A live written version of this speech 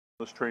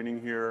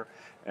training here,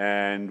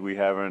 and we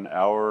have an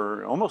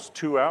hour, almost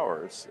 2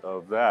 hours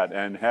of that,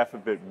 and half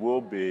of it will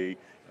be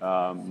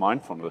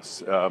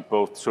mindfulness,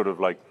 both sort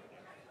of like,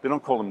 they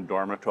don't call them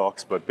Dharma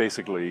talks, but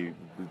basically,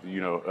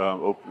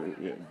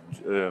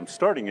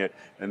 starting it,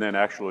 and then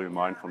actually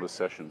mindfulness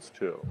sessions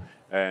too.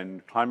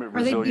 And climate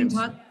resilience.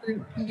 Are they being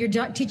taught,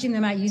 you're teaching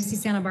them at UC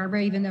Santa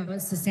Barbara, even though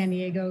it's the San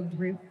Diego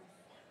group?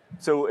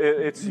 So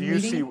it's a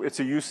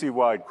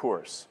UC-wide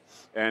course.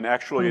 And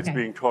actually, It's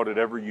being taught at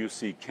every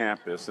UC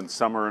campus, and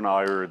Summer and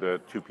I are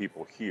the two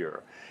people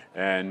here.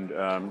 And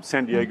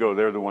San Diego,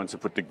 they're the ones who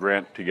put the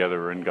grant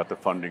together and got the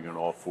funding and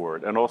all for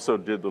it, and also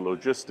did the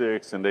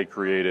logistics, and they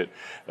created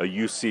a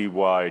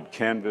UC-wide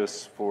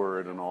canvas for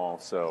it and all.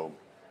 So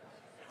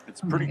it's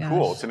pretty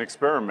cool. It's an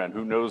experiment.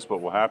 Who knows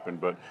what will happen,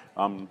 but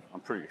I'm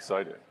pretty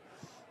excited.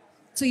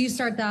 So you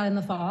start that in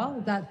the fall?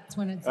 That's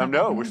when it's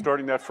No, we're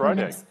starting that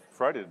Friday.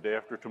 Friday, the day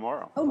after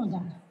tomorrow. Oh my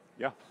God.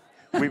 Yeah.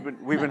 We've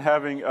been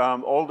having,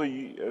 all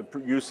the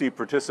UC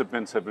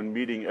participants have been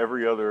meeting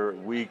every other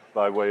week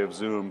by way of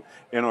Zoom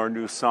in our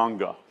new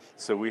Sangha.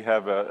 So we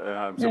have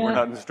we're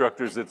not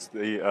instructors, it's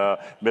the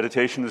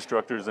meditation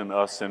instructors and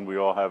us, and we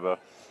all have a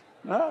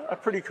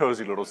pretty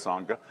cozy little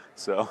Sangha,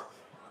 so.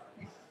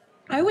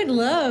 I would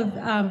love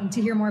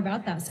to hear more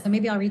about that. So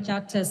maybe I'll reach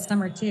out to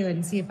Summer too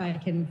and see if I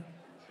can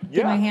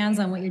get my hands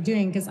on what you're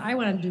doing, because I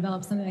want to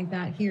develop something like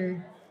that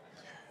here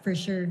for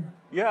sure.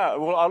 Yeah,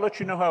 well, I'll let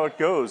you know how it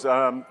goes.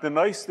 The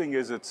nice thing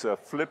is it's a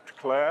flipped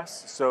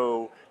class,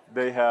 so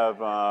they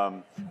have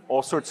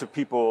all sorts of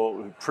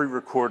people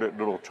pre-recorded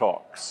little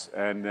talks,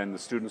 and then the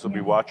students will be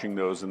watching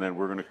those, and then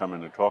we're going to come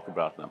in and talk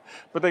about them.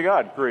 But they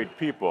got great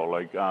people,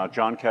 like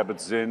Jon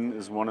Kabat-Zinn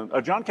is one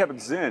of Jon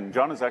Kabat-Zinn.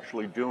 John is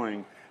actually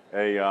doing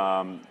a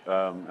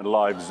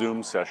live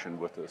Zoom session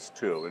with us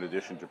too, in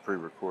addition to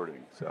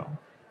pre-recording. So.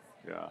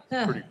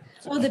 Yeah.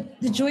 Well,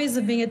 the joys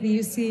of being at the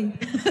UC.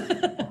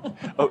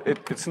 Oh,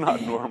 it's not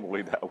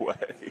normally that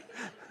way.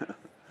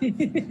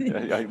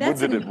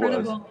 That's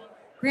incredible.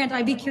 Grant,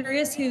 I'd be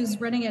curious who's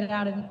running it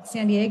out in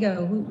San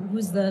Diego.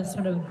 Who's the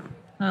sort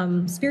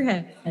of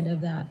spearhead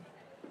of that?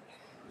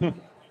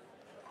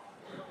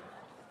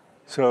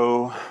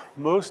 So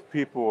most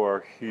people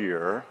are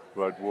here,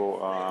 but we'll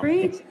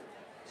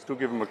still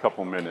give them a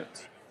couple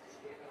minutes.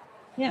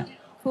 Yeah,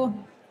 cool.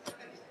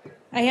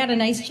 I had a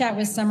nice chat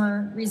with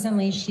Summer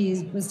recently.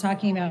 She was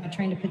talking about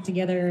trying to put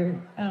together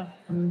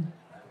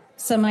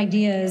some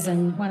ideas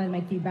and wanted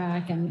my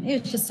feedback. And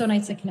it was just so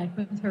nice to connect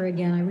with her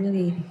again. I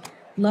really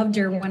loved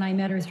her when I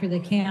met her through the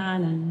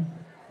can.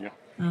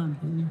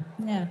 And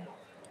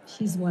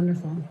she's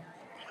wonderful.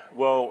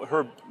 Well,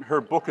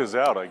 her book is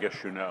out, I guess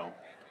you know.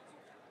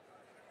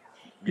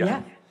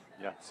 Yeah.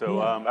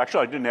 So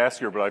actually, I didn't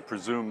ask her, but I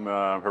presume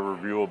her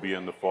review will be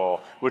in the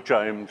fall, which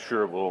I am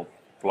sure will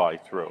fly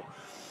through.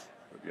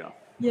 But, yeah.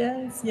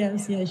 Yes.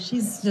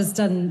 She's just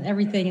done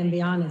everything and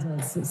beyond,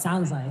 as it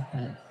sounds like.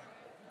 But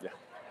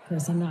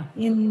because I'm not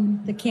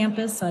in the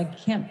campus, I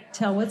can't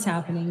tell what's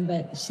happening.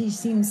 But she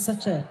seems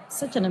such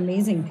an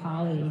amazing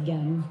colleague,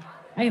 and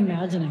I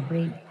imagine a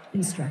great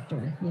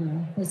instructor.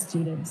 With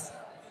students.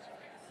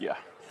 Yeah.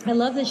 I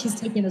love that she's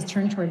taking this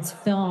turn towards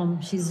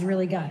film. She's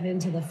really gotten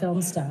into the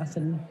film stuff,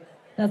 and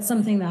that's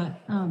something that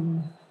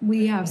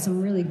we have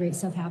some really great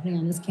stuff happening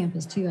on this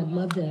campus too. I'd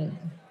love to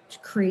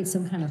create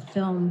some kind of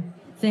film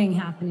thing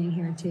happening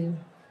here too.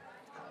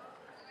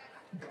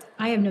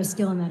 I have no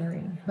skill in that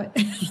area, but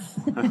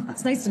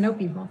it's nice to know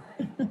people.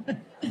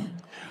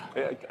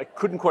 I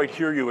couldn't quite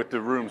hear you at the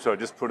room, so I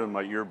just put in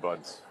my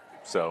earbuds.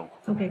 So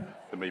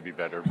it may be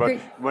better. But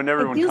when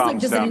everyone calms down,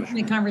 it feels like just an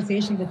intimate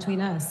conversation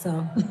between us.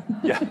 So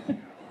yeah.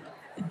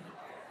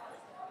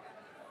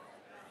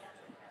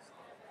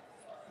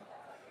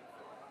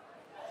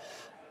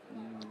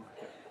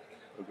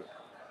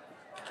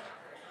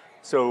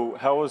 So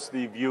how is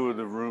the view of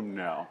the room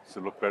now? Does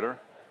it look better?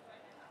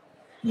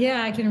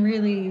 Yeah, I can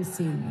really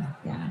see.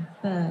 Yeah,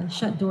 the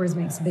shut doors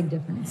makes a big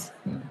difference.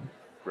 Yeah.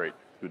 Great,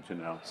 good to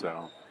know.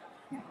 So.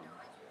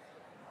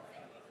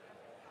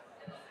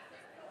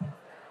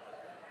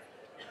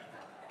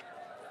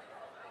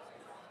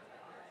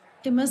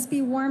 It must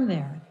be warm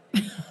there.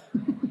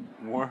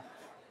 Warm?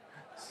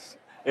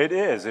 It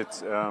is.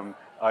 It's.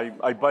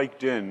 I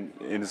biked in,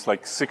 and it's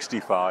like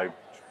 65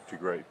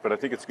 degrees, but I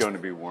think it's going to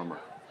be warmer.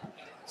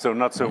 So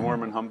not so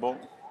warm in Humboldt?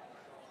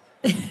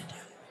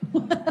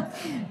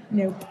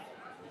 Nope.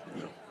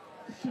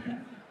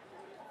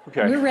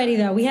 Okay. We're ready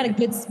though. We had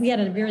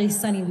a very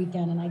sunny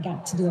weekend, and I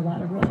got to do a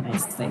lot of really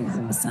nice things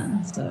in the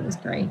sun, so it was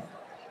great.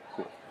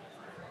 Cool.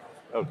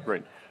 Oh,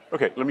 great.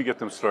 Okay, let me get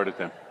them started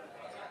then.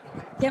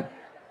 Yep.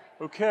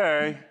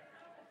 Okay.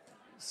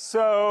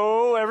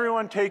 So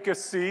everyone take a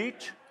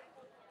seat.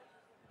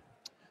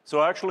 So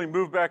I'll actually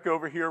move back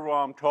over here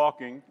while I'm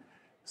talking.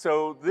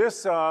 So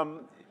this,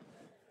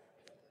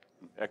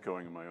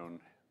 echoing in my own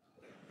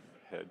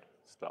head.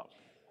 Stop.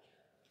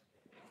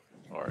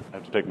 All right, I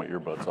have to take my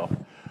earbuds off.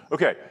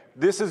 Okay,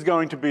 this is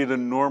going to be the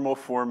normal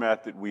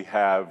format that we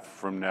have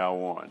from now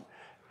on.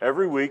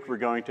 Every week we're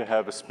going to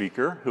have a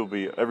speaker who'll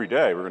be, every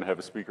day we're going to have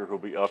a speaker who'll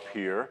be up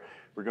here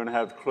We're going to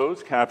have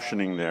closed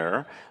captioning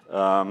there.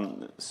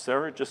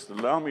 Sarah, just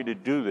allow me to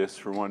do this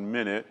for 1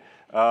 minute.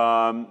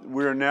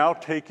 We're now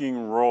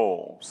taking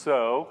roll.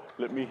 So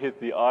let me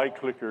hit the I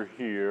clicker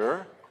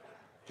here,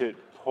 hit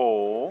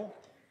poll,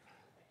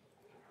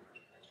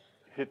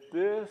 hit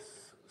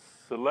this,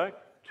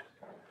 select,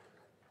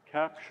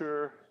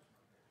 capture,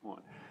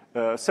 one.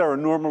 Sarah,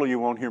 normally you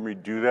won't hear me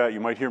do that. You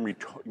might hear me,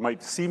 you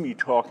might see me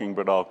talking,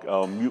 but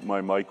I'll mute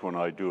my mic when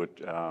I do it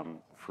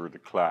for the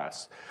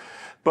class.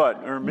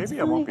 But, or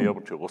maybe I won't be able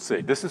to, we'll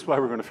see. This is why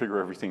we're going to figure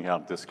everything out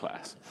in this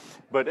class.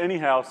 But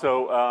anyhow,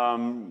 so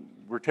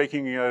we're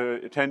taking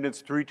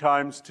attendance 3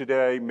 times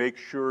today. Make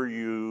sure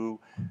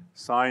you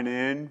sign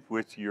in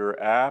with your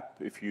app.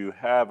 If you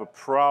have a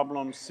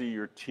problem, see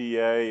your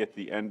TA at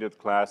the end of the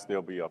class.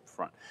 They'll be up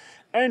front.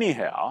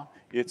 Anyhow,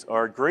 it's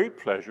our great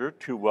pleasure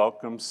to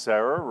welcome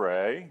Sarah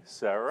Ray.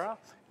 Sarah,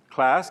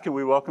 class, can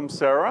we welcome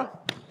Sarah?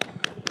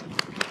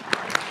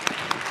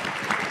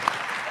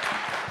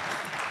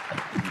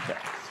 Okay.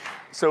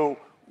 So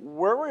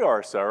where we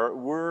are, Sarah,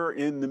 we're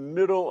in the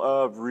middle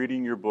of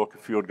reading your book, A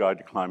Field Guide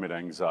to Climate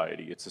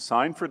Anxiety. It's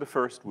assigned for the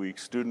first week.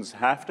 Students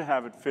have to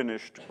have it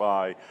finished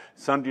by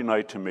Sunday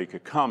night to make a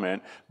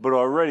comment, but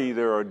already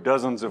there are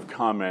dozens of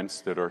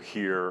comments that are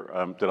here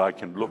that I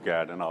can look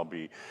at, and I'll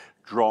be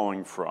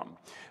drawing from.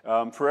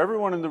 For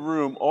everyone in the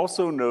room,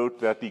 also note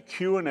that the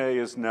Q&A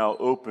is now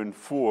open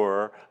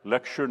for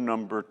lecture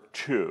number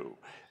 2.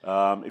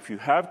 If you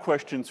have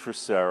questions for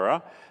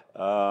Sarah,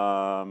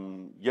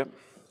 yep.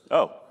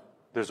 Oh,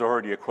 there's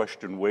already a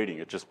question waiting.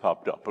 It just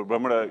popped up. But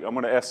I'm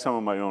gonna ask some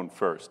of my own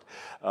first.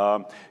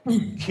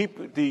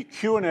 Keep the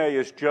Q&A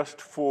is just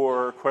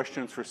for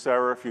questions for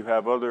Sarah. If you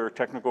have other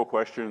technical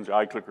questions,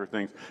 iClicker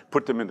things,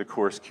 put them in the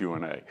course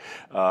Q&A.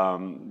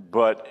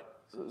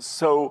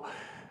 So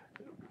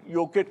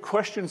you'll get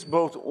questions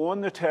both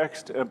on the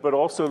text, but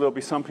also there'll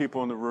be some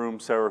people in the room,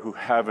 Sarah, who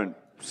haven't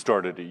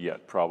started it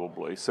yet,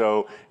 probably.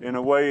 So in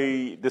a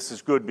way, this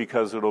is good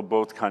because it'll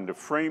both kind of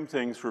frame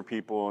things for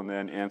people and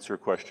then answer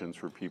questions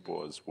for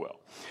people as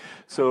well.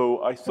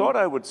 So I thought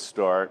I would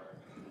start.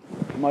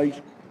 My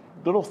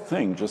little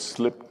thing just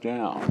slipped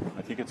down.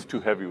 I think it's too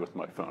heavy with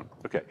my phone.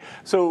 Okay,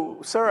 so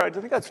Sarah, I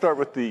think I'd start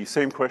with the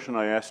same question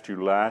I asked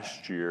you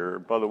last year.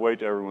 By the way,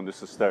 to everyone,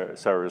 this is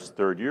Sarah's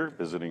 3rd year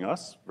visiting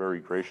us.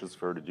 Very gracious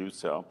for her to do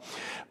so.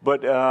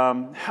 But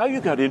how you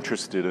got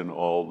interested in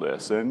all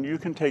this, and you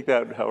can take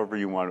that however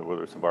you want,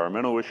 whether it's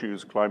environmental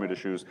issues, climate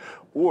issues,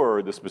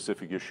 or the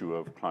specific issue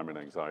of climate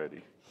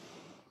anxiety.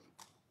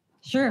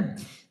 Sure.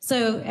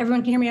 So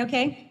everyone can hear me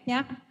okay?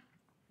 Yeah?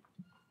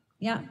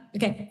 Yeah,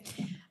 okay.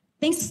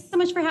 Thanks so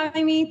much for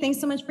having me.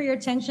 Thanks so much for your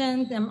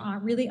attention.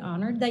 I'm really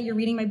honored that you're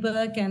reading my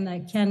book and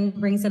that Ken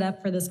brings it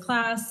up for this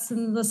class.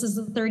 And this is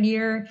the 3rd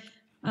year.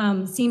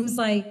 Seems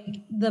like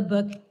the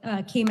book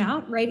came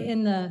out right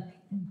in the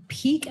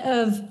peak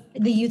of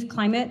the youth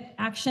climate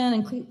action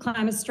and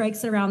climate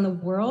strikes around the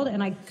world.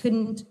 And I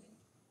couldn't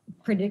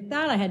predict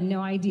that. I had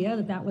no idea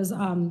that that was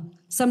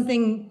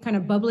something kind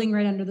of bubbling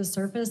right under the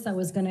surface that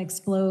was going to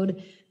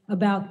explode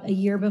about a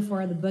year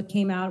before the book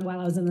came out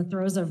while I was in the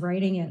throes of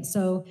writing it.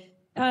 So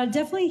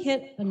definitely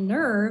hit a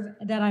nerve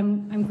that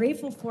I'm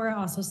grateful for,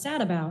 also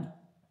sad about,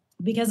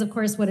 because of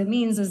course what it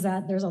means is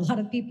that there's a lot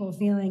of people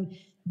feeling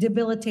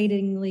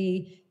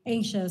debilitatingly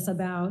anxious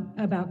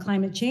about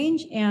climate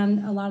change,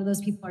 and a lot of those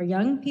people are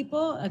young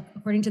people,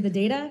 according to the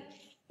data.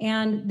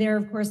 And they're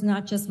of course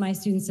not just my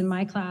students in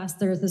my class,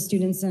 there's the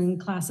students in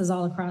classes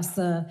all across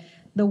the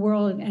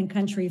world and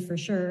country for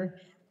sure.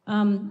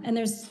 And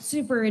there's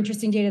super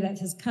interesting data that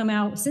has come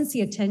out since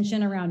the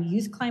attention around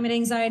youth climate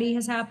anxiety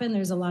has happened.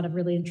 There's a lot of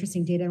really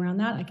interesting data around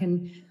that. I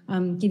can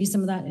give you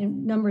some of that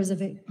in numbers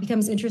if it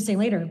becomes interesting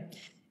later.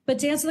 But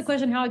to answer the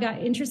question how I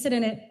got interested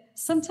in it,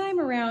 sometime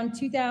around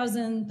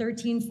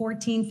 2013,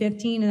 14,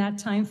 15, in that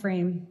time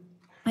frame,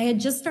 I had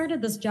just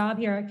started this job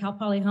here at Cal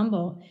Poly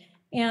Humboldt.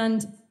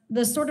 And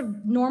the sort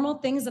of normal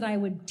things that I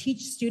would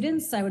teach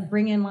students, I would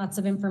bring in lots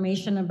of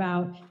information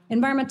about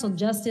environmental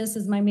justice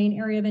is my main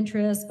area of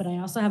interest, but I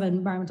also have an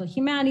environmental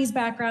humanities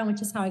background,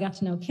 which is how I got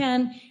to know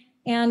Ken.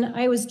 And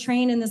I was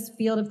trained in this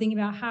field of thinking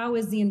about how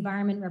is the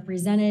environment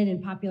represented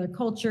in popular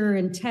culture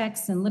and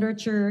texts and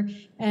literature,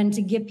 and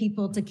to get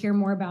people to care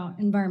more about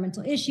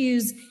environmental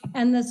issues.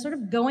 And the sort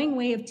of going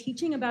way of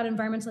teaching about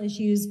environmental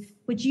issues,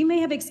 which you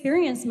may have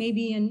experienced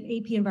maybe in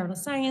AP Environmental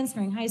Science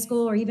during high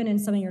school, or even in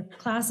some of your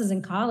classes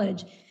in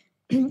college.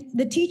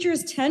 The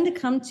teachers tend to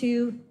come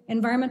to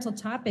environmental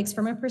topics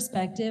from a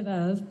perspective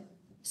of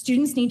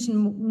students need to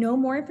know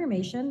more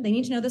information, they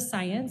need to know the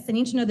science, they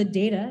need to know the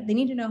data, they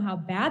need to know how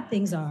bad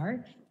things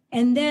are,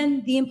 and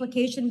then the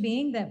implication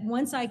being that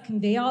once I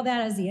convey all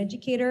that as the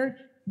educator,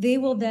 they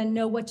will then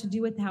know what to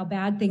do with how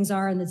bad things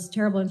are and this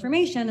terrible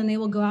information, and they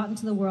will go out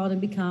into the world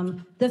and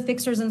become the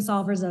fixers and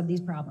solvers of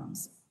these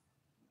problems.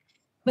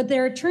 But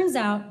there it turns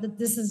out that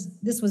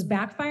this was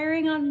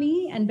backfiring on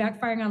me and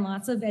backfiring on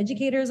lots of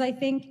educators, I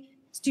think.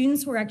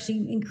 Students were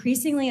actually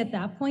increasingly at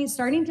that point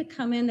starting to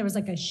come in. There was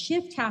like a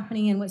shift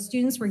happening in what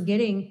students were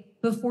getting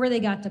before they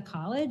got to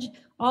college,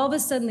 all of a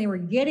sudden they were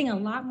getting a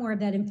lot more of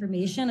that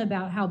information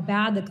about how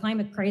bad the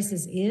climate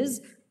crisis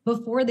is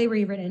before they were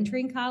even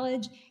entering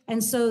college.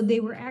 And so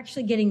they were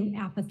actually getting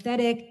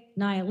apathetic,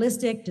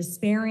 nihilistic,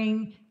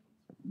 despairing.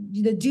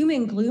 The doom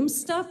and gloom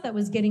stuff that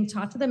was getting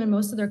taught to them in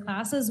most of their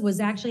classes was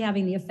actually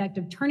having the effect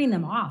of turning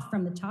them off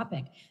from the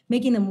topic,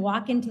 making them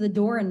walk into the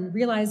door and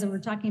realize that we're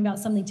talking about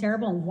something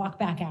terrible and walk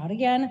back out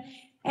again.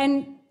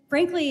 And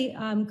frankly,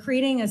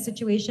 creating a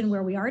situation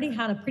where we already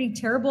had a pretty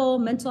terrible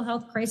mental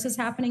health crisis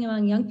happening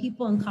among young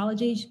people and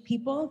college-age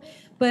people.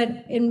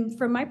 But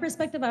from my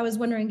perspective, I was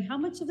wondering how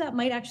much of that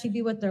might actually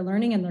be what they're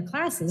learning in their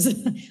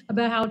classes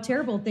about how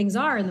terrible things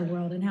are in the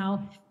world and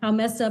how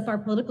messed up our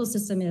political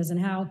system is and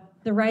how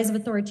the rise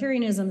of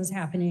authoritarianism is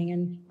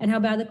happening and how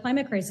bad the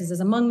climate crisis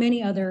is, among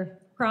many other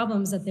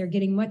problems that they're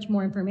getting much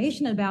more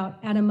information about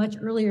at a much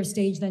earlier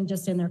stage than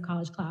just in their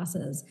college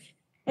classes.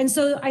 And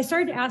so I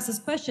started to ask this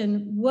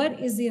question, what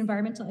is the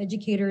environmental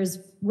educator's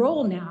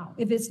role now?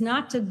 If it's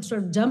not to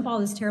sort of dump all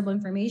this terrible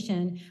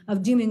information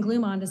of doom and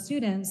gloom onto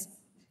students,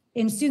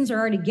 and students are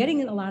already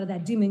getting a lot of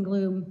that doom and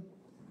gloom,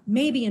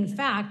 maybe in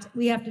fact,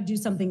 we have to do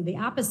something the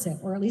opposite,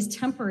 or at least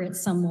temper it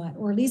somewhat,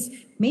 or at least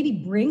maybe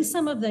bring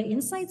some of the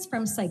insights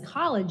from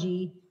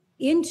psychology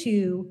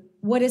into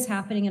what is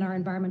happening in our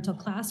environmental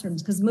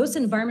classrooms, because most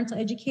environmental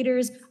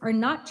educators are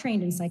not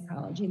trained in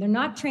psychology. They're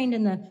not trained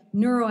in the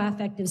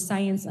neuroaffective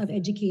science of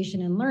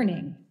education and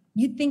learning.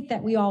 You'd think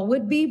that we all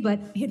would be,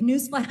 but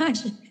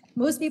newsflash,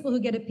 most people who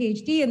get a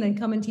PhD and then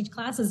come and teach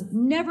classes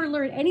never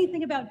learn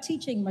anything about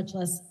teaching, much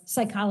less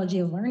psychology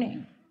of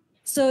learning.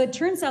 So it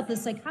turns out the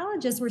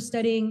psychologists were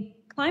studying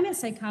climate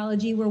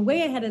psychology were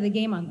way ahead of the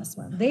game on this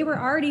one. They were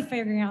already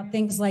figuring out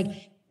things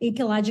like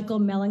ecological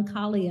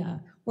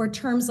melancholia, or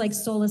terms like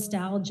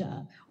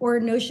solastalgia, or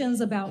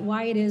notions about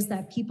why it is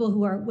that people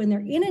who are, when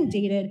they're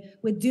inundated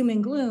with doom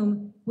and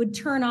gloom, would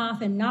turn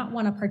off and not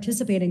want to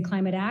participate in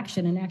climate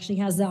action, and actually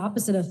has the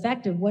opposite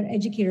effect of what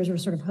educators were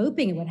sort of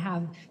hoping it would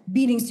have,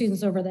 beating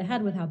students over the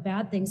head with how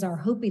bad things are,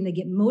 hoping they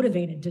get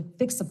motivated to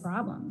fix the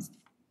problems.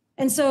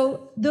 And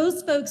so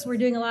those folks were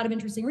doing a lot of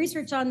interesting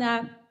research on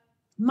that.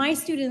 My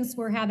students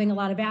were having a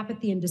lot of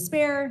apathy and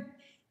despair.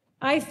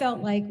 I felt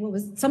like what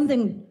was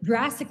something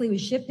drastically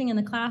was shifting in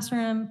the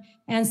classroom.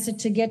 And so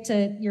to get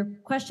to your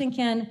question,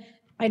 Ken,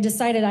 I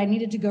decided I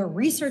needed to go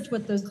research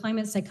what those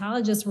climate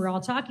psychologists were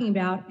all talking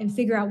about and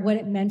figure out what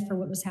it meant for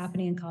what was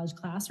happening in college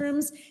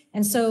classrooms.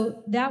 And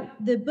so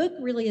the book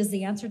really is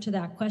the answer to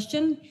that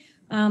question.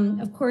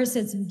 Of course,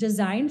 it's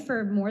designed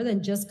for more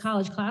than just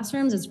college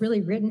classrooms. It's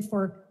really written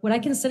for what I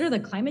consider the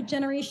climate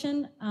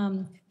generation,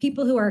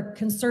 people who are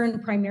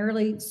concerned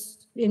primarily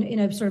in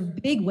a sort of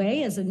big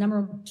way as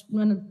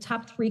one of the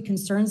top 3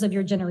 concerns of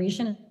your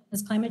generation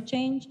is climate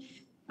change.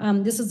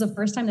 This is the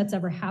first time that's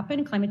ever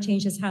happened. Climate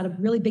change has had a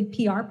really big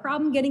PR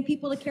problem getting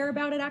people to care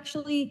about it,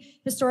 actually.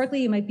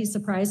 Historically, you might be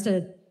surprised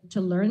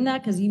to learn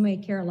that because you may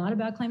care a lot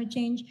about climate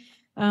change.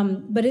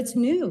 But it's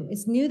new.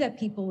 It's new that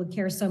people would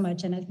care so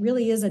much, and it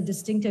really is a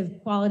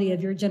distinctive quality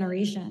of your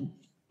generation.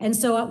 And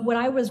so what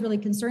I was really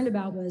concerned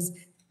about was,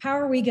 how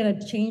are we going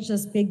to change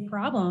this big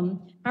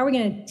problem? How are we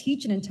going to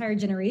teach an entire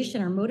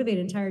generation or motivate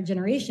an entire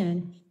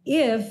generation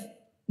if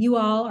you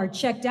all are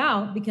checked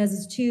out because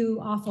it's too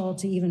awful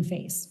to even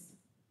face?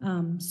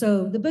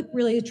 So the book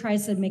really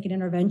tries to make an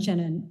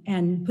intervention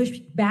and push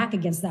back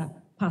against that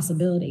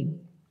possibility.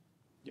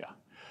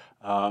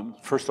 Yeah.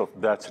 First off,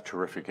 that's a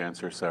terrific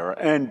answer, Sarah.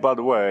 And by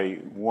the way,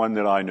 one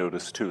that I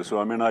noticed too. So,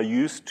 I mean, I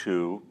used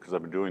to, because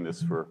I've been doing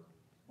this for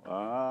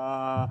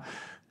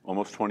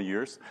almost 20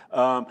 years.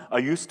 I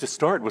used to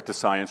start with the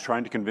science,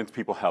 trying to convince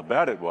people how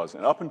bad it was.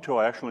 And up until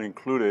I actually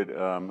included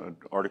an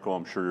article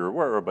I'm sure you're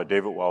aware of by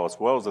David Wallace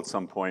Wells at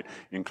some point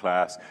in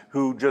class,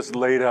 who just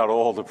laid out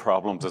all the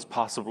problems as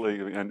possibly,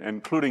 and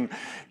including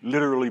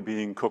literally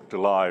being cooked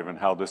alive and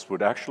how this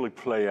would actually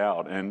play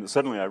out. And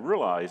suddenly I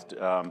realized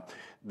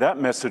that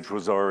message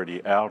was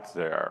already out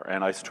there,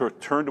 and I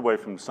turned away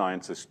from the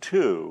sciences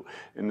too,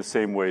 in the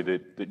same way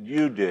that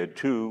you did,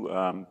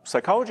 to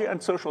psychology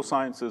and social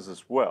sciences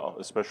as well,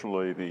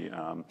 especially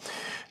the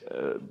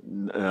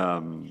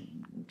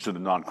sort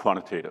of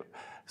non-quantitative.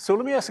 So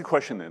let me ask a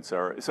question then,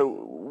 Sarah. So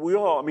we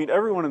all, I mean,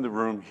 everyone in the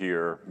room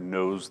here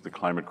knows the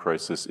climate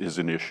crisis is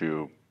an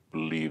issue,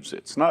 believes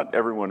it's not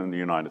everyone in the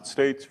United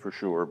States for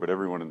sure, but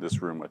everyone in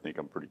this room, I think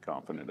I'm pretty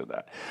confident of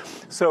that.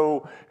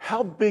 So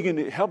how big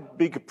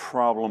a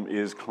problem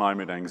is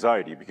climate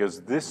anxiety?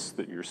 Because this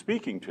that you're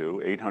speaking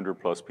to, 800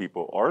 plus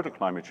people are the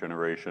climate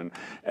generation,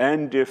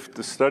 and if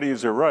the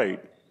studies are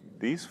right,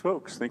 these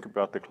folks think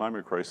about the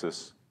climate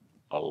crisis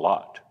a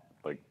lot,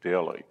 like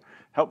daily.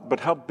 But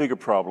how big a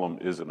problem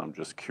is it? I'm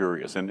just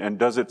curious. And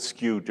does it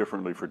skew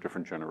differently for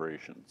different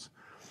generations?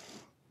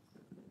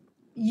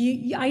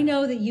 I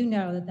know that you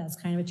know that that's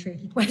kind of a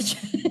tricky question.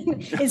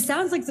 It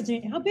sounds like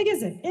how big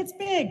is it? It's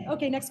big.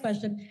 Okay, next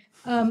question.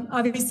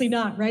 Obviously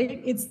not,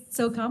 right? It's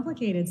so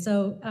complicated.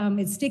 So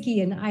it's sticky.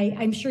 And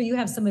I'm sure you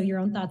have some of your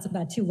own thoughts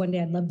about it too. One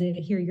day I'd love to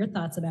hear your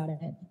thoughts about it.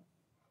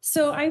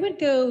 So I would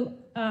go,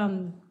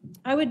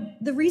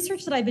 the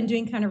research that I've been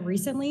doing kind of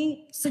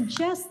recently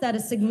suggests that a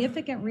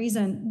significant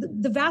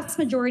reason, the vast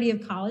majority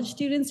of college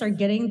students are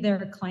getting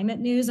their climate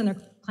news and their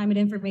climate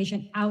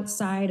information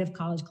outside of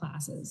college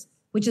classes,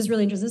 which is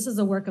really interesting. This is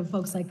the work of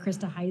folks like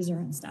Krista Heiser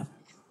and stuff.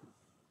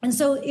 And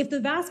so if the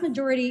vast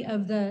majority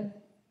of the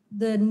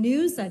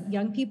news that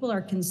young people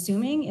are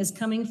consuming is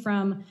coming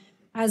from,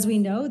 as we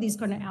know, these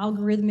kind of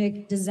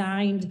algorithmic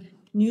designed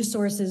news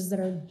sources that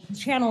are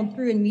channeled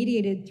through and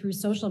mediated through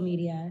social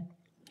media,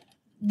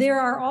 there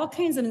are all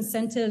kinds of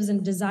incentives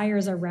and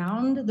desires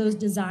around those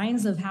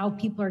designs of how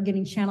people are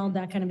getting channeled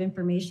that kind of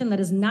information that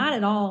is not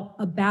at all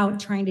about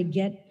trying to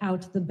get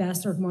out the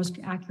best or most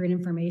accurate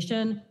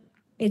information.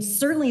 It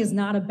certainly is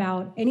not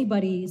about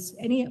anybody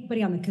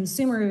on the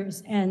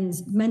consumer's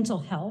end's mental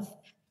health.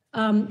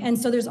 And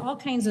so there's all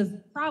kinds of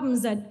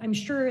problems that I'm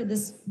sure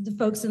the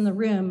folks in the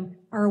room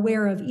are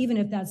aware of, even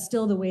if that's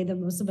still the way that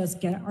most of us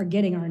are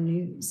getting our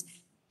news.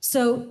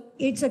 So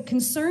it's a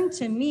concern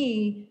to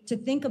me to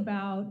think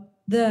about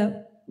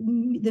the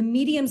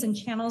mediums and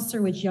channels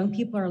through which young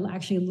people are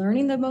actually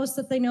learning the most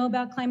that they know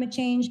about climate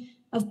change.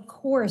 Of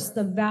course,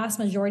 the vast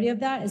majority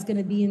of that is going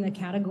to be in the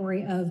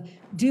category of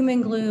doom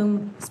and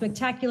gloom,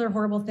 spectacular,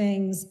 horrible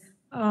things,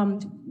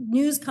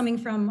 news coming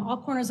from all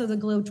corners of the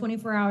globe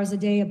 24 hours a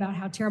day about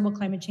how terrible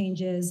climate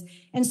change is.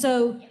 And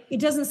so it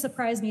doesn't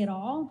surprise me at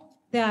all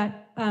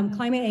that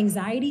climate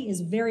anxiety is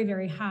very,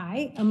 very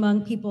high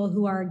among people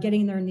who are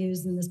getting their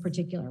news in this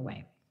particular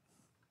way.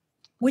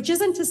 Which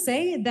isn't to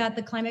say that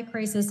the climate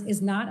crisis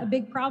is not a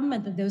big problem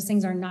and that those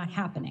things are not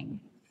happening.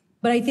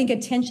 But I think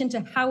attention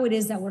to how it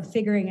is that we're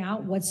figuring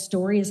out what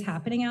story is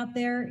happening out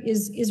there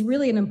is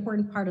really an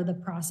important part of the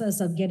process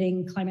of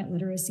getting climate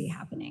literacy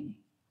happening.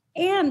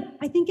 And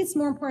I think it's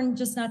more important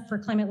just not for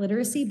climate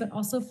literacy, but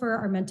also for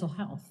our mental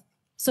health.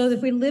 So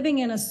if we're living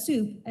in a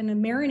soup and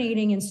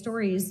marinating in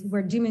stories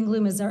where doom and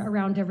gloom is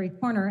around every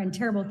corner and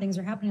terrible things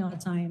are happening all the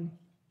time,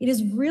 it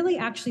is really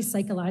actually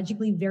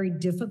psychologically very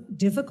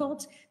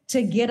difficult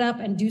to get up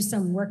and do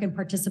some work and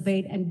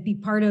participate and be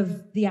part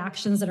of the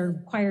actions that are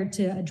required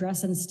to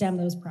address and stem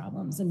those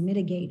problems and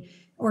mitigate,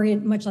 or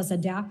much less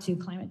adapt to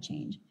climate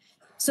change.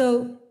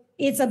 So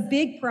it's a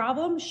big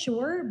problem,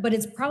 sure, but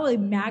it's probably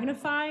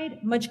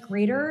magnified much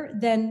greater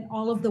than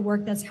all of the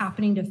work that's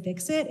happening to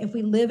fix it. If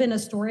we live in a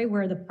story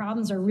where the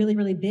problems are really,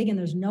 really big and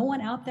there's no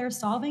one out there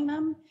solving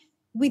them,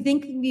 we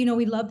think,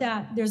 we love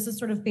that. There's this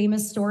sort of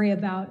famous story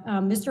about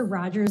Mr.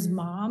 Rogers'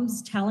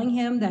 moms telling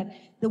him that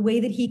the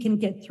way that he can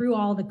get through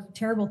all the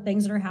terrible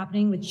things that are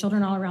happening with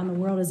children all around the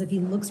world is if he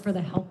looks for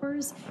the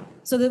helpers.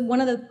 So that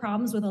one of the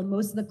problems with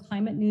most of the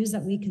climate news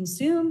that we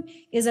consume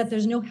is that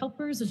there's no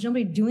helpers, there's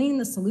nobody doing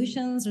the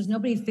solutions, there's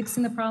nobody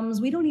fixing the problems.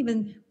 We don't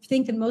even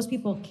think that most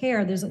people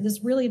care. There's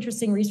this really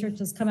interesting research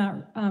that's come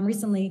out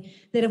recently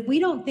that if we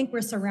don't think we're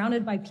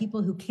surrounded by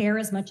people who care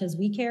as much as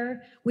we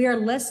care, we are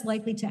less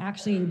likely to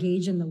actually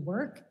engage in the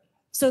work.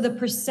 So the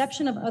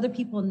perception of other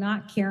people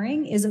not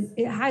caring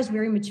it has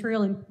very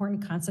material,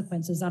 important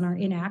consequences on our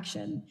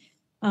inaction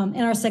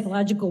and our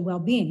psychological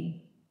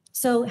well-being.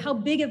 So how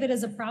big of it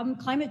is a problem?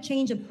 Climate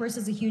change, of course,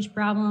 is a huge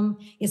problem.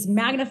 It's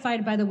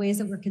magnified by the ways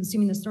that we're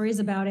consuming the stories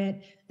about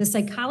it. The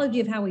psychology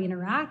of how we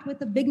interact with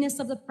the bigness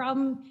of the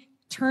problem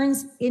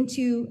turns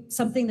into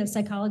something that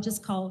psychologists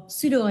call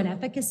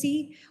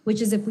pseudo-inefficacy, which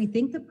is if we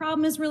think the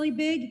problem is really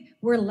big,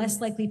 we're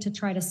less likely to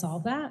try to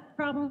solve that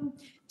problem.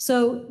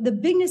 So the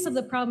bigness of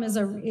the problem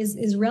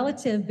is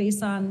relative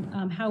based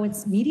on how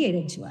it's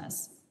mediated to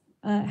us.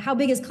 How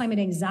big is climate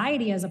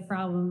anxiety as a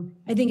problem,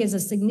 I think is a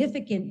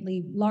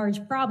significantly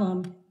large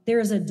problem. There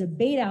is a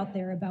debate out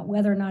there about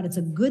whether or not it's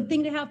a good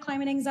thing to have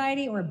climate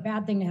anxiety or a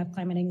bad thing to have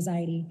climate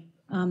anxiety.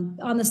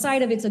 On the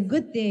side of it's a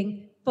good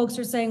thing, folks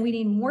are saying we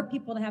need more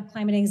people to have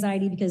climate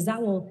anxiety because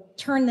that will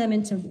turn them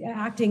into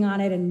acting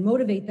on it and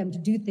motivate them to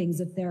do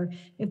things. If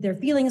they're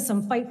feeling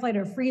some fight, flight,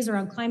 or freeze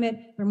around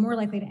climate, they're more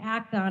likely to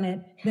act on it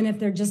than if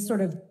they're just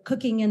sort of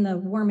cooking in the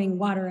warming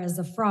water as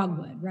the frog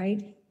would,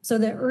 right? So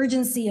the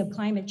urgency of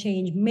climate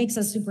change makes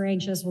us super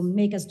anxious, will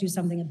make us do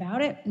something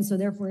about it. And so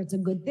therefore it's a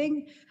good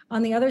thing.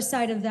 On the other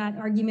side of that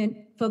argument,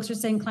 folks are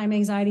saying climate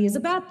anxiety is a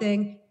bad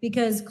thing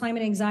because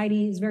climate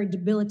anxiety is very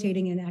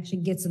debilitating and actually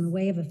gets in the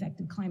way of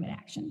effective climate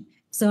action.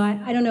 So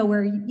I don't know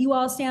where you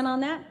all stand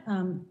on that.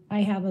 I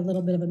have a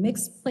little bit of a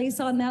mixed place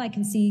on that. I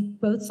can see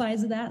both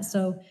sides of that.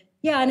 So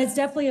yeah, and it's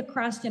definitely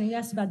across, you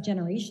asked about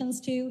generations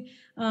too.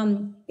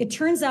 It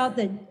turns out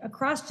that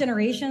across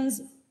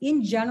generations,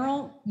 in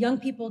general, young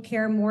people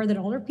care more than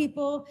older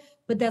people,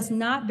 but that's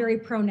not very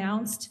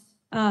pronounced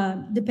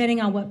depending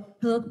on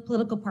what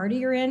political party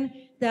you're in.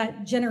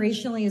 That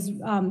generationally is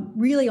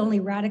really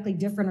only radically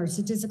different or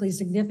statistically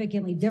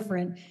significantly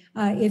different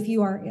if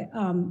you are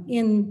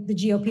in the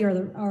GOP or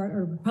the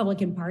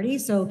Republican Party.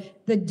 So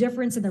the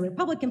difference in the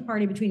Republican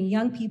Party between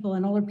young people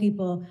and older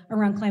people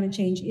around climate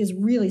change is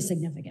really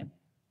significant.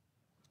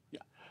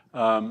 Yeah,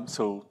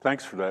 So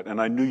thanks for that.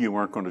 And I knew you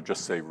weren't going to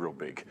just say real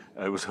big.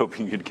 I was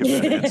hoping you'd give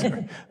that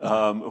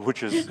answer,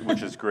 which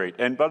is great.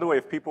 And by the way,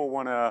 if people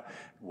want to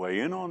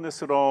weigh in on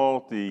this at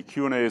all, the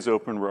Q&A is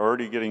open. We're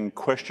already getting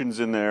questions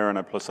in there,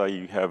 and plus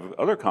I have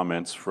other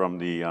comments from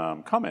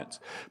the comments.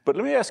 But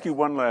let me ask you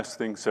one last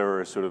thing,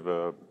 Sarah, sort of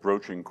a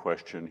broaching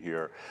question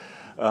here.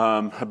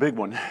 A big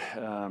one,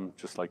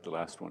 just like the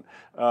last one.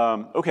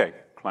 Okay,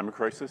 climate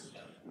crisis,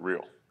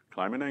 real.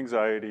 Climate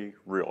anxiety,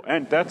 real.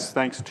 And that's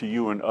thanks to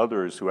you and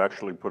others who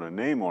actually put a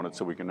name on it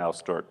so we can now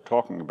start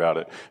talking about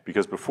it.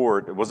 Because before,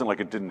 it wasn't like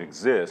it didn't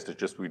exist, it's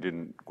just we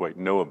didn't quite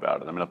know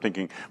about it. I mean, I'm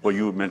thinking, well,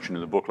 you mentioned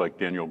in the book, like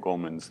Daniel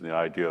Goleman's, the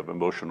idea of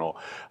emotional,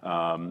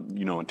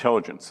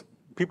 intelligence.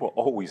 People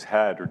always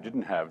had or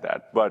didn't have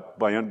that, but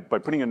by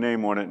putting a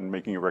name on it and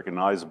making it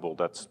recognizable,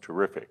 that's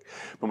terrific.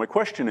 But my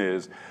question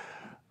is,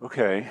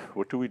 okay,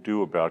 what do we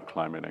do about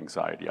climate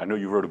anxiety? I know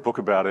you wrote a book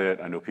about it.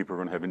 I know people are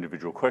going to have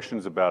individual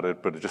questions about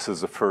it, but just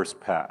as a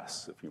first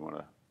pass, if you want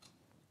to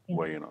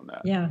weigh in on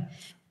that.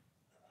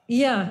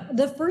 Yeah,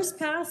 the first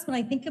pass, when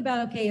I think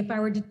about, okay, if I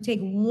were to take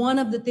one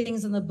of the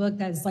things in the book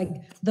that's like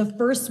the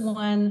first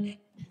one,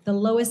 the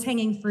lowest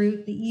hanging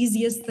fruit, the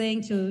easiest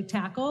thing to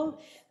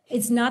tackle,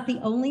 it's not the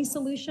only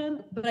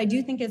solution, but I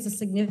do think it's a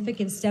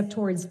significant step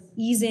towards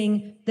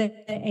easing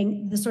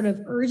the sort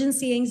of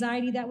urgency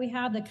anxiety that we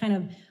have, the kind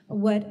of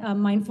what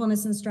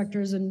mindfulness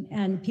instructors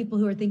and people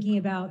who are thinking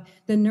about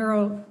the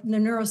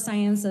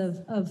neuroscience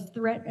of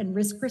threat and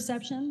risk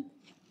perception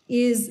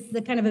is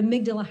the kind of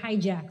amygdala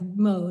hijack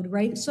mode,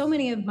 right? So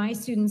many of my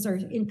students are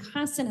in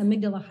constant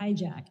amygdala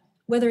hijack,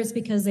 whether it's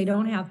because they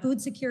don't have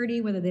food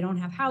security, whether they don't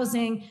have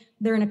housing,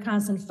 they're in a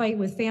constant fight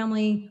with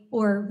family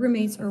or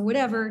roommates or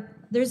whatever.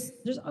 There's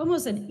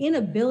almost an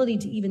inability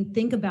to even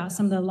think about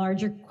some of the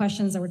larger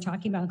questions that we're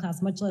talking about in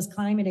class, much less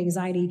climate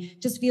anxiety.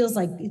 Just feels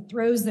like it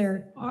throws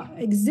their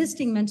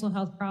existing mental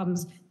health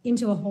problems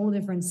into a whole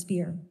different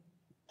sphere.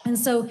 And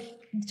so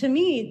to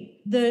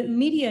me, the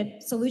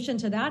immediate solution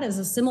to that is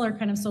a similar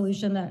kind of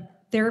solution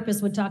that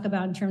therapists would talk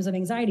about in terms of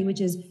anxiety, which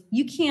is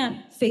you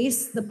can't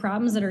face the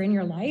problems that are in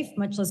your life,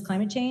 much less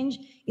climate change,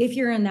 if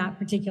you're in that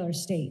particular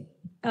state.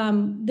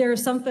 There are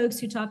some folks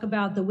who talk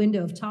about the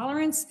window of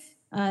tolerance.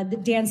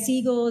 Dan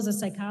Siegel is a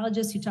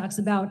psychologist who talks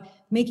about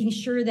making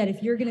sure that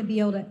if you're going to be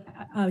able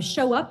to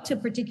show up to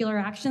particular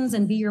actions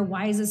and be your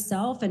wisest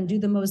self and do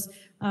the most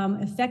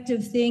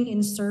effective thing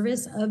in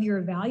service of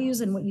your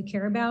values and what you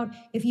care about,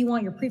 if you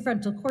want your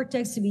prefrontal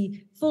cortex to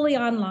be fully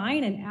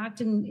online and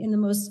act in the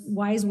most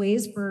wise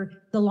ways for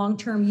the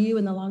long-term you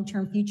and the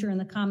long-term future and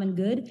the common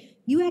good,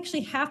 you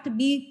actually have to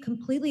be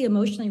completely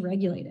emotionally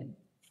regulated.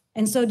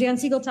 And so Dan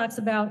Siegel talks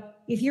about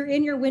if you're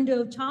in your window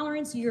of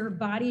tolerance, your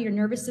body, your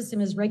nervous system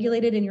is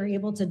regulated and you're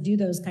able to do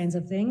those kinds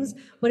of things.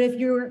 But if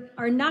you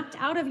are knocked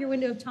out of your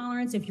window of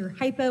tolerance, if you're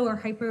hypo or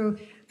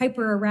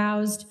hyper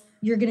aroused,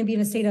 you're going to be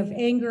in a state of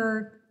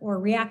anger or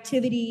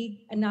reactivity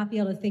and not be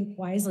able to think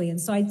wisely. And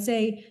so I'd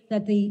say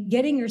that the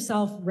getting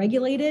yourself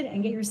regulated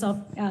and get yourself,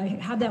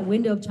 have that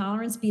window of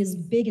tolerance be as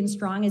big and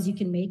strong as you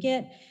can make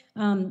it.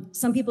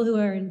 Some people who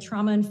are in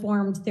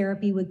trauma-informed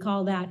therapy would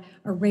call that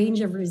a range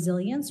of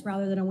resilience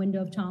rather than a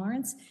window of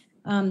tolerance.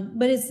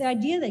 But it's the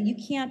idea that you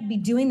can't be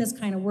doing this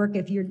kind of work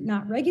if you're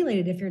not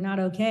regulated, if you're not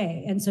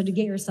okay. And so to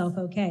get yourself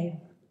okay,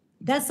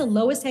 that's the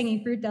lowest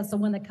hanging fruit. That's the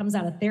one that comes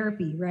out of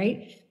therapy,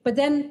 right? But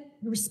then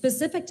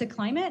specific to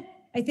climate,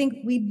 I think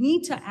we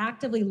need to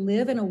actively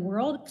live in a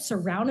world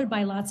surrounded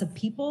by lots of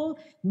people,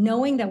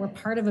 knowing that we're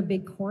part of a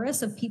big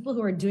chorus of people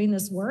who are doing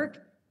this work,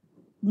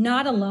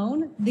 not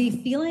alone. The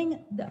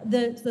feeling,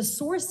 the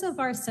source of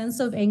our sense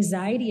of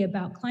anxiety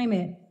about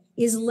climate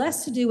is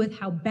less to do with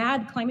how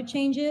bad climate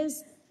change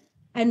is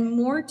and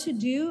more to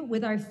do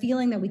with our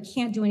feeling that we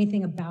can't do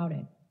anything about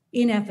it.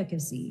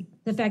 Inefficacy,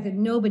 the fact that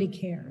nobody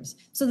cares.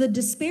 So the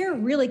despair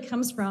really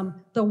comes from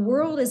the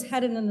world is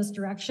headed in this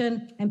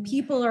direction and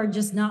people are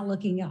just not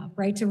looking up,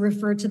 right? To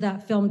refer to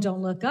that film,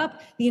 Don't Look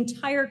Up, the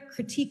entire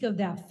critique of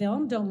that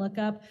film, Don't Look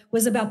Up,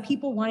 was about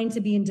people wanting to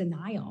be in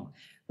denial,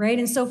 right?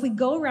 And so if we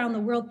go around the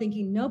world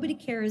thinking nobody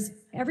cares,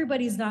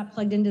 everybody's not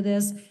plugged into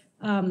this,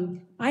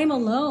 I'm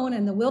alone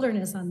in the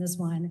wilderness on this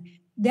one,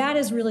 that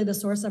is really the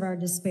source of our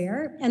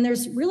despair. And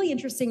there's really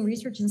interesting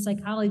research in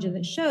psychology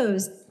that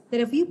shows that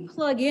if you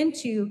plug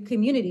into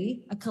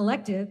community, a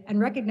collective, and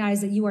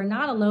recognize that you are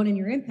not alone in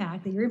your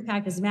impact, that your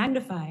impact is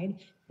magnified,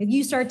 if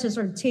you start to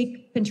sort of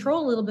take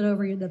control a little bit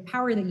over the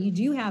power that you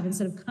do have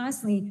instead of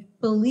constantly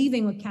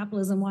believing what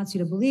capitalism wants you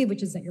to believe,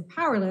 which is that you're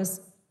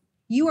powerless,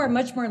 you are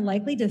much more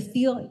likely to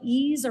feel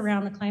ease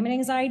around the climate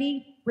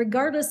anxiety,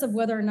 regardless of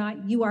whether or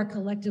not you are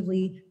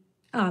collectively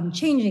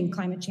changing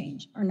climate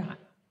change or not.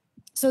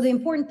 So the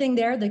important thing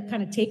there, the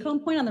kind of take-home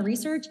point on the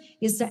research,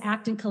 is to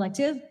act in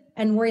collective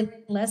and worry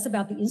less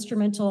about the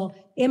instrumental,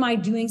 am I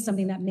doing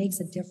something that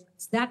makes a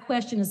difference? That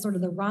question is sort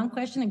of the wrong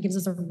question. It gives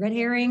us a red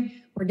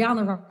herring. We're down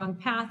the wrong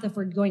path if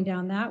we're going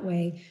down that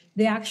way.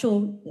 The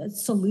actual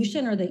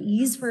solution or the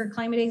ease for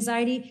climate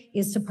anxiety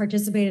is to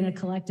participate in a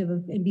collective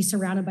and be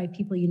surrounded by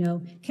people you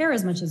know care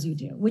as much as you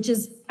do, which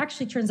is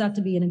actually turns out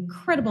to be an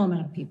incredible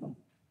amount of people.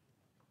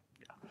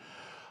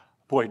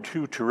 Boy,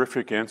 two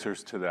terrific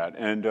answers to that.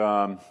 And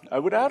I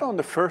would add on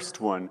the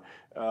first one,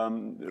 a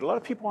lot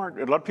of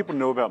people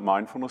know about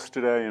mindfulness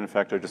today. And in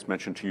fact, I just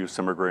mentioned to you,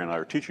 Summer Gray and I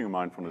are teaching a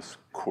mindfulness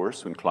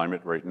course in climate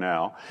right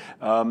now.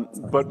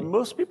 But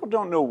most people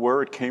don't know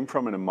where it came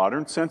from in a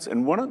modern sense.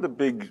 And one of the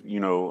big,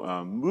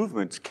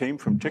 movements came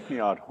from Thich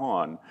Nhat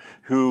Hanh,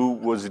 who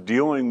was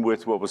dealing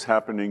with what was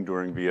happening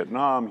during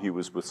Vietnam. He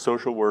was with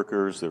social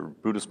workers, there were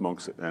Buddhist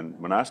monks and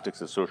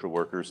monastics as social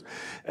workers,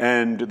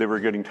 and they were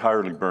getting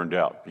entirely burned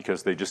out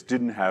because they just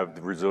didn't have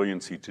the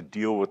resiliency to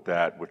deal with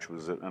that, which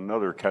was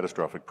another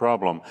catastrophic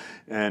problem.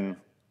 And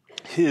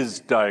his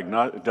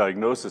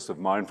diagnosis of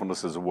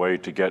mindfulness as a way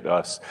to get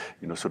us,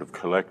 sort of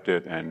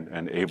collected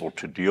and able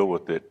to deal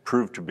with it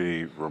proved to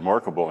be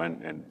remarkable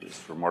and is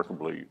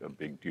remarkably a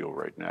big deal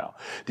right now.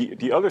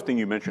 The other thing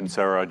you mentioned,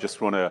 Sarah, I just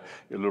want a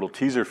little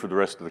teaser for the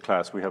rest of the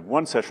class. We have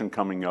one session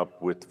coming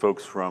up with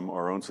folks from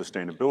our own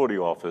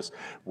sustainability office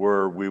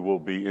where we will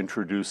be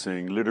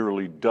introducing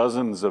literally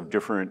dozens of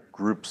different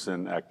groups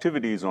and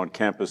activities on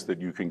campus that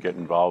you can get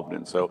involved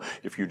in. So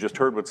if you just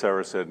heard what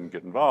Sarah said and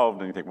get involved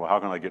and you think, well, how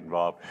can I get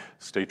involved?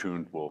 Stay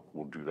tuned, we'll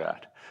do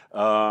that.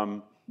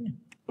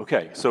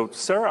 Okay, so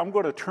Sarah, I'm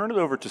going to turn it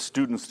over to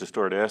students to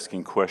start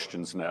asking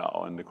questions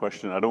now. And the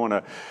question, I don't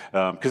want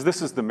to, because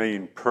this is the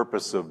main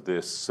purpose of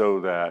this,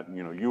 so that,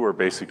 you are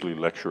basically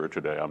lecturer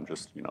today. I'm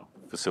just,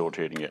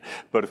 facilitating it.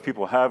 But if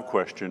people have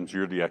questions,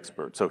 you're the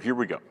expert. So here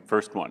we go.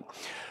 First one.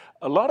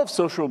 A lot of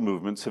social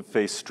movements have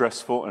faced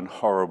stressful and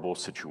horrible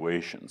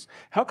situations.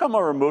 How come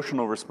our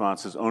emotional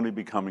response is only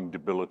becoming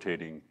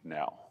debilitating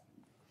now?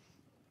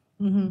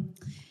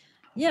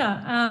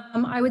 Yeah,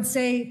 I would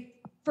say,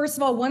 first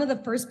of all, one of the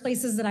first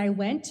places that I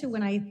went to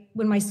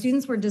when my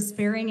students were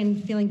despairing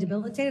and feeling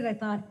debilitated, I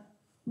thought,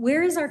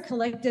 where is our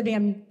collective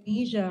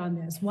amnesia on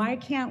this? Why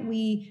can't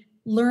we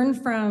learn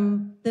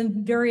from the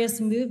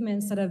various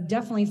movements that have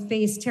definitely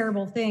faced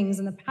terrible things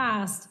in the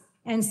past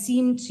and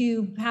seem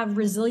to have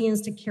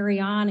resilience to carry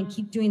on and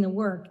keep doing the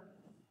work?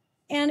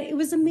 And it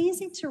was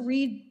amazing to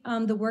read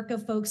the work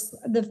of folks,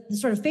 the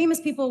sort of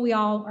famous people we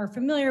all are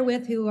familiar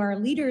with who are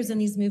leaders in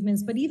these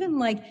movements, but even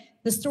like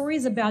the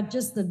stories about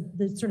just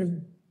the sort of,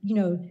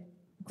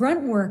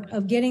 grunt work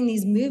of getting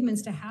these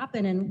movements to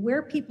happen and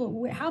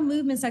how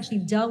movements actually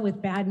dealt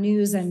with bad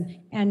news and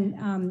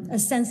a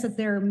sense that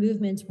their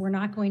movements were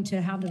not going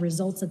to have the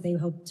results that they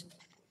hoped.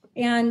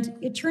 And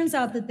it turns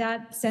out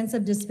that sense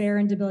of despair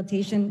and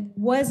debilitation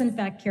was in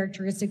fact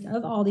characteristic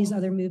of all these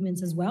other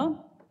movements as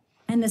well.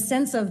 And the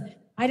sense of,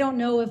 I don't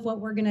know if what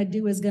we're going to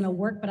do is going to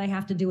work, but I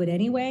have to do it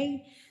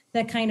anyway.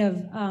 That kind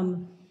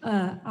of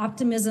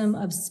optimism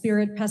of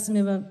spirit,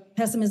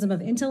 pessimism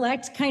of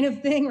intellect kind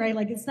of thing, right?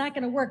 Like it's not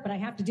going to work, but I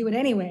have to do it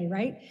anyway,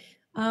 right?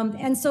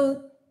 And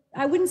so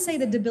I wouldn't say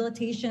the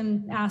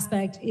debilitation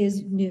aspect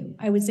is new.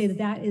 I would say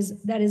that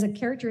is a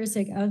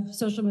characteristic of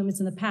social movements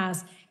in the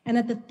past, and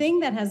that the thing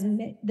that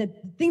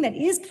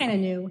is kind of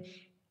new.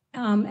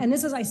 And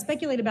I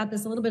speculate about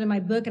this a little bit in my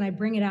book, and I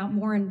bring it out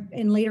more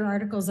in later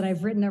articles that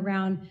I've written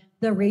around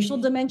the racial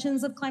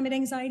dimensions of climate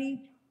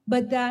anxiety,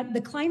 but that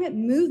the climate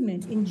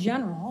movement in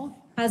general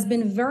has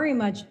been very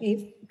much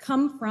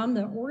come from,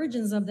 the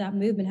origins of that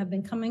movement have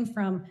been coming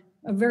from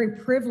a very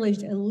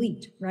privileged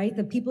elite, right?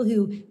 The people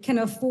who can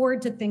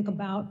afford to think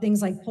about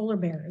things like polar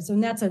bears.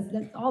 And that's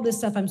all this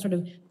stuff I'm sort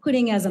of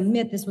putting as a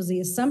myth. This was the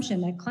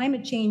assumption that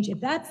climate change, if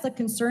that's the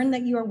concern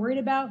that you are worried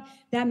about,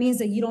 that means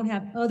that you don't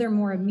have other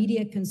more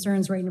immediate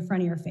concerns right in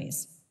front of your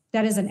face.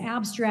 That is an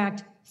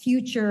abstract,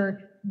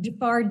 future,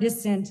 far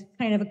distant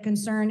kind of a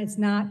concern. It's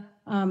not,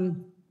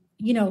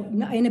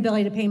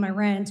 inability to pay my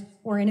rent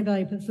or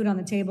inability to put food on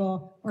the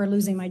table or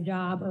losing my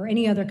job or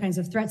any other kinds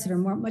of threats that are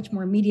much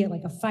more immediate,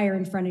 like a fire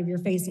in front of your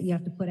face that you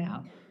have to put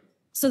out.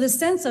 So the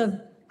sense of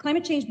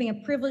climate change being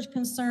a privileged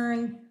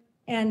concern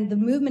and the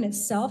movement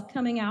itself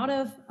coming out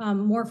of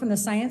more from the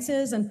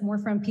sciences and more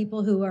from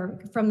people who are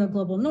from the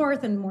global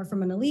north and more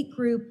from an elite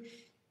group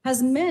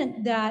has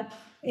meant that,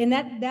 and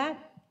that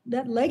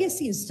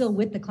legacy is still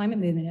with the climate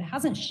movement. It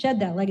hasn't shed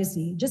that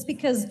legacy. Just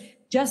because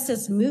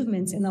justice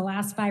movements in the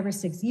last 5 or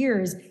 6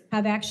 years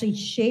have actually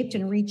shaped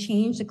and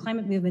rechanged the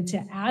climate movement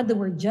to add the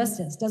word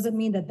justice doesn't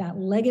mean that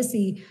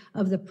legacy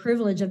of the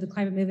privilege of the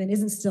climate movement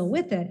isn't still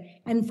with it.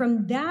 And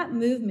from that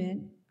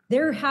movement,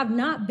 there have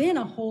not been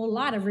a whole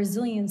lot of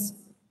resilience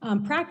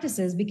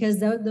practices, because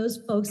those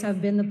folks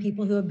have been the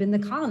people who have been the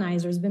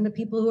colonizers, been the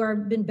people who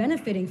have been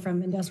benefiting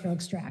from industrial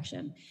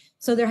extraction.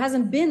 So there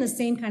hasn't been the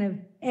same kind of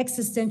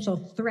existential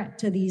threat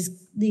to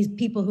these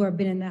people who have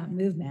been in that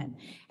movement.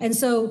 And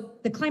so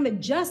the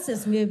climate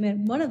justice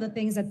movement, one of the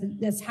things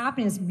that's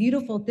happening, this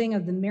beautiful thing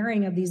of the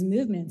marrying of these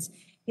movements,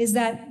 is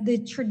that the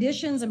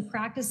traditions and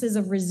practices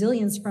of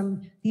resilience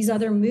from these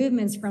other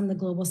movements from the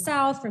global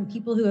south, from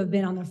people who have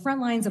been on the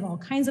front lines of all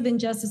kinds of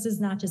injustices,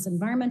 not just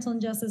environmental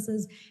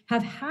injustices,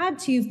 have had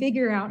to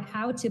figure out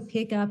how to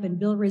pick up and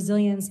build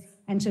resilience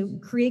and to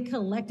create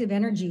collective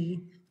energy,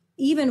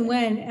 even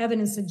when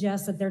evidence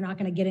suggests that they're not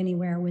going to get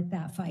anywhere with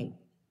that fight.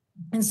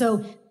 And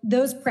so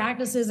those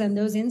practices and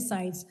those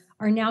insights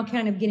are now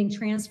kind of getting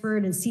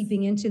transferred and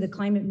seeping into the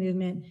climate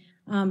movement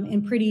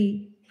in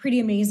pretty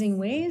amazing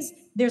ways.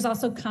 There's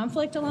also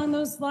conflict along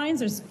those lines.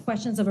 There's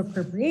questions of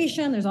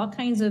appropriation. There's all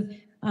kinds of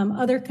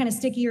other kind of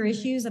stickier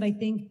issues that I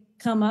think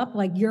come up,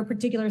 like your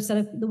particular set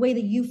of, the way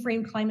that you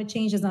frame climate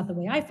change is not the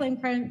way I frame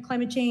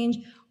climate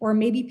change, or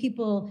maybe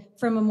people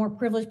from a more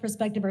privileged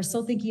perspective are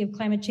still thinking of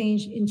climate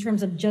change in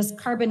terms of just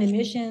carbon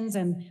emissions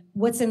and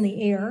what's in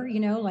the air, you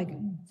know, like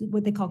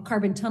what they call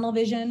carbon tunnel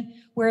vision,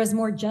 whereas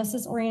more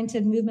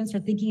justice-oriented movements are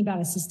thinking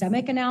about a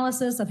systemic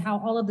analysis of how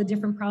all of the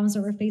different problems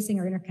that we're facing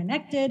are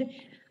interconnected.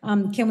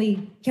 Can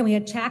we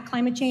attack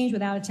climate change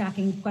without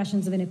attacking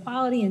questions of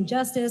inequality and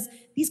justice?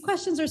 These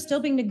questions are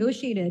still being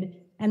negotiated,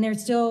 and they're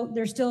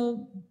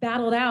still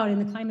battled out in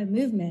the climate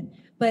movement.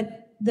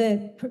 But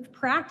the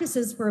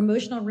practices for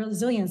emotional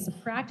resilience, the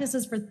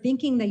practices for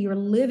thinking that you're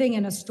living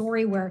in a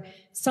story where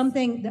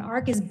the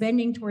arc is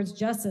bending towards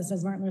justice,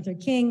 as Martin Luther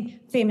King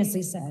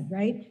famously said,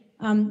 right?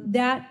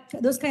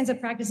 Those kinds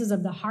of practices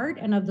of the heart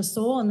and of the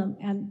soul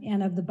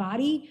and of the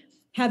body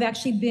have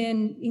actually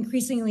been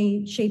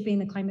increasingly shaping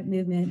the climate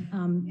movement,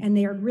 and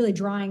they are really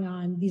drawing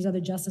on these other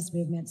justice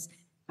movements.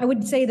 I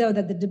would say, though,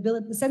 that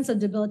the sense of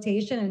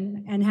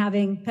debilitation and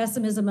having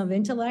pessimism of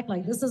intellect,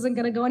 like this isn't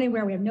going to go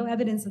anywhere, we have no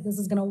evidence that this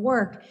is going to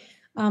work,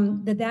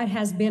 that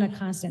has been a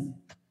constant.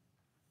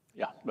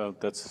 Yeah, no,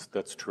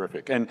 that's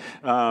terrific. And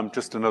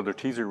just another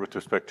teaser with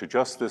respect to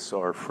justice,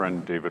 our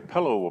friend David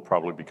Pello will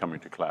probably be coming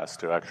to class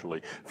to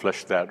actually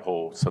flesh that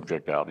whole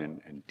subject out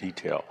in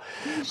detail.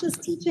 I was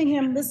just teaching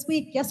him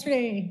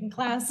yesterday in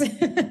class.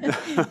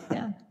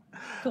 Yeah.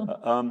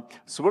 Cool.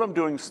 So what I'm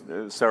doing,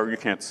 Sarah, you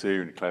can't see,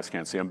 your class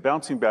can't see, I'm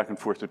bouncing back and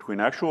forth between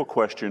actual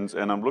questions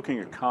and I'm looking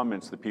at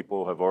comments that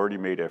people have already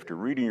made after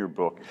reading your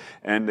book,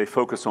 and they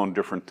focus on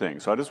different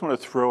things. So I just want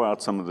to throw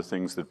out some of the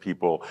things that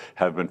people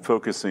have been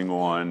focusing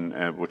on,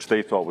 which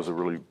they thought was a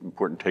really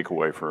important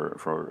takeaway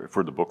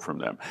for the book from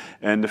them.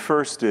 And the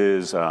first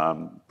is,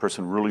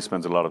 person really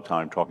spends a lot of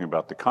time talking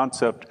about the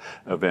concept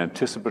of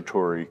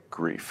anticipatory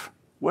grief.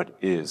 What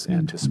is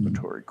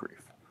anticipatory grief?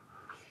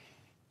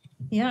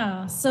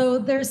 Yeah, so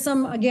there's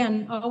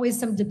always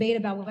some debate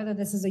about whether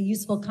this is a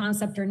useful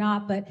concept or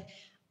not, but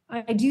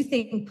I do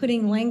think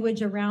putting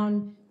language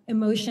around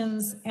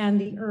emotions and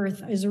the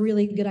earth is a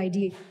really good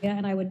idea,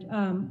 and I would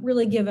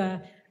really give a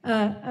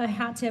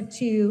hat tip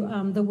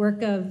to the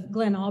work of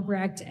Glenn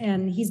Albrecht,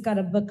 and he's got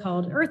a book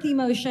called Earth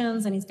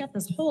Emotions, and he's got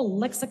this whole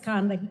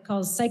lexicon that he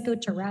calls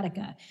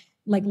psychoterratica,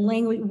 like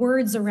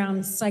words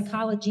around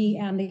psychology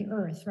and the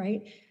earth,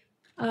 right?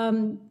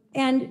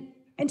 And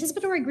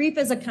anticipatory grief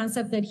is a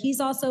concept that he's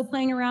also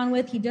playing around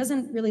with. He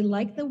doesn't really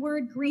like the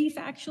word grief,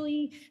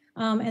 actually.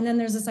 And then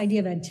there's this idea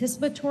of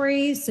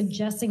anticipatory,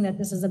 suggesting that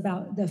this is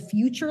about the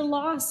future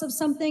loss of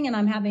something, and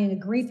I'm having a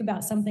grief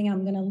about something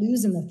I'm going to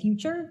lose in the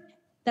future.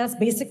 That's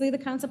basically the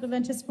concept of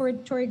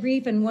anticipatory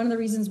grief. And one of the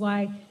reasons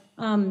why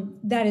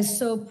that is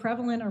so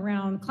prevalent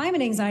around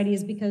climate anxiety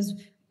is because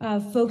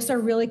folks are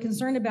really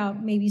concerned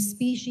about maybe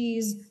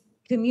species,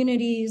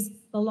 communities,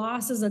 the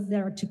losses that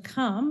are to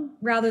come,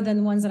 rather than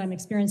the ones that I'm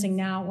experiencing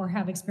now or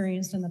have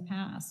experienced in the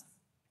past.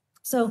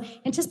 So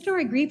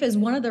anticipatory grief is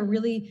one of the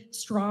really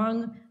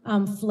strong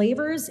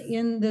flavors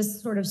in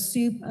this sort of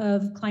soup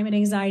of climate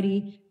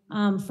anxiety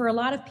for a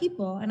lot of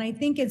people. And I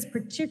think it's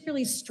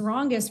particularly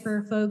strongest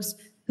for folks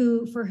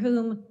for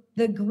whom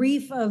the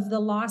grief of the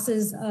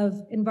losses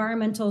of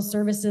environmental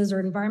services or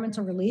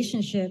environmental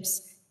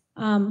relationships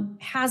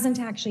hasn't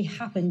actually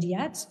happened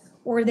yet,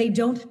 or they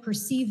don't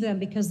perceive them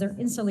because they're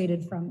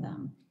insulated from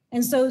them.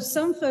 And so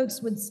some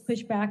folks would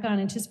push back on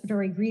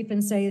anticipatory grief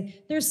and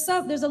say there's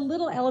a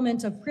little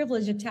element of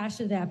privilege attached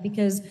to that,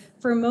 because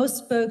for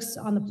most folks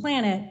on the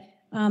planet,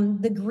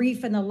 the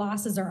grief and the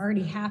losses are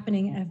already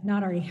happening, have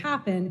not already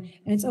happened,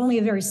 and it's only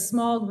a very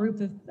small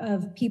group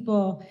of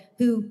people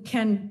who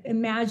can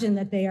imagine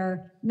that they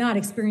are not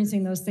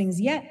experiencing those things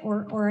yet,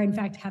 or in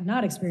fact have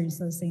not experienced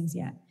those things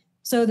yet.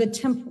 So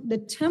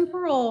the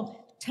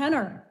temporal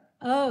tenor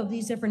of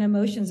these different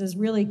emotions is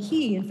really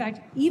key. In fact,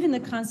 even the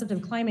concept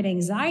of climate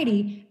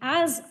anxiety,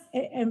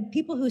 and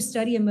people who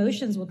study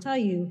emotions will tell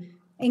you,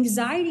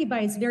 anxiety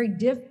by its very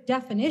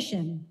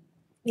definition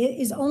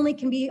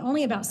can be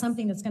only about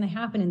something that's going to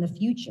happen in the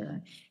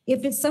future.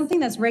 If it's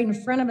something that's right in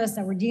front of us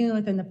that we're dealing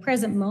with in the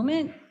present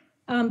moment,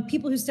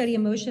 people who study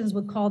emotions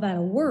would call that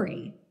a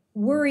worry.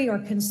 Worry or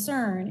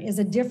concern is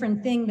a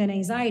different thing than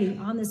anxiety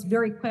on this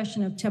very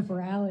question of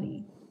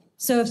temporality.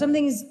 So if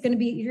something's going to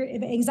be,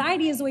 if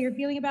anxiety is the way you're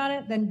feeling about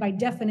it, then by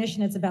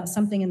definition, it's about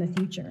something in the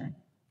future.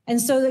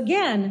 And so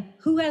again,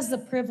 who has the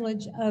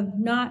privilege of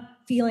not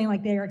feeling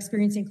like they are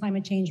experiencing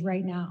climate change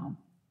right now,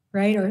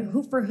 right?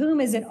 Or for whom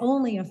is it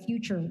only a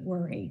future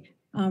worry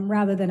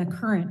rather than a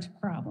current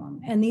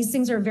problem? And these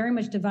things are very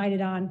much divided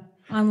on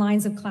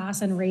lines of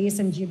class and race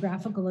and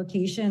geographical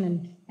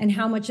location, and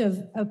how much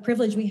of a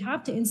privilege we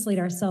have to insulate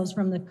ourselves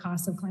from the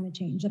costs of climate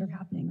change that are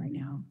happening right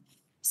now.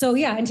 So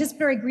yeah,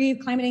 anticipatory grief,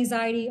 climate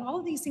anxiety, all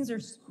of these things are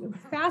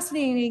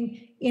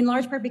fascinating in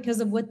large part because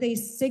of what they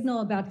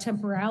signal about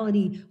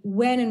temporality,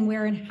 when and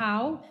where and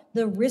how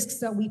the risks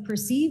that we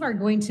perceive are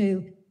going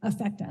to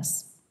affect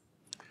us.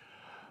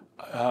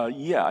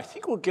 Yeah, I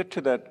think we'll get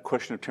to that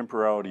question of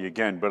temporality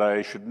again, but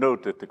I should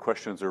note that the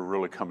questions are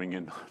really coming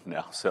in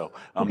now. So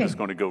I'm just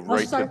going to go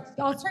right to.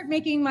 I'll start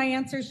making my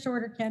answers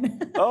shorter,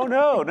 Ken. Oh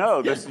no!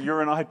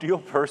 You're an ideal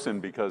person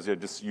because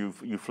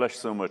you flesh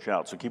so much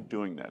out. So keep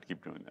doing that.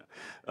 Keep doing that.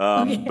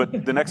 Okay.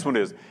 But the next one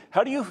is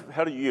how do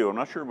you? I'm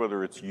not sure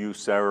whether it's you,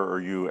 Sarah,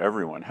 or you,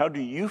 everyone. How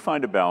do you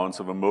find a balance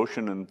of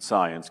emotion and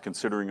science,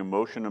 considering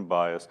emotion and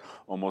bias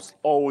almost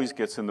always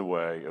gets in the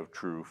way of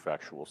true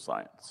factual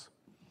science?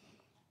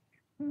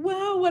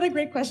 Wow, what a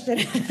great question.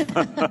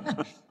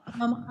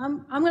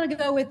 I'm going to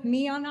go with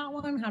me on that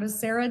one. How does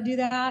Sarah do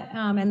that?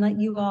 And let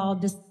you all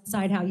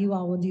decide how you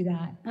all will do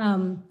that.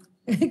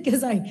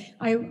 Because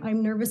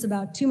I'm nervous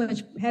about too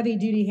much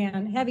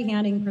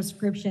heavy-handing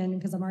prescription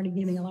because I'm already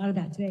giving a lot of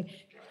that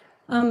today.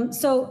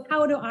 So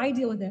how do I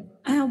deal with it?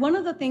 One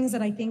of the things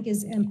that I think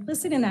is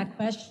implicit in that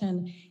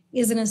question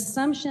is an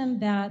assumption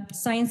that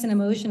science and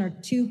emotion are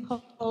two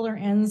polar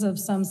ends of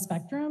some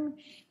spectrum,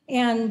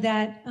 and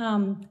that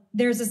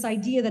there's this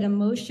idea that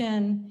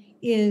emotion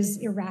is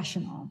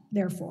irrational,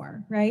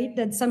 therefore, right?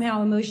 That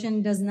somehow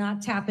emotion does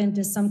not tap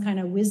into some kind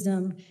of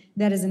wisdom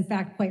that is in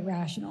fact quite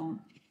rational.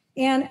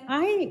 And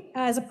I,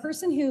 as a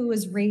person who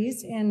was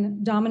raised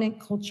in dominant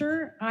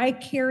culture, I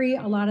carry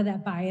a lot of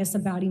that bias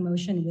about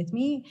emotion with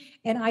me.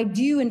 And I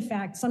do, in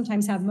fact,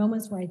 sometimes have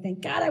moments where I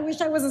think, God, I wish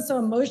I wasn't so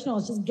emotional.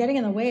 It's just getting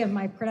in the way of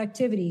my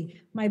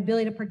productivity, my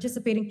ability to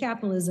participate in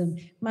capitalism,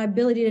 my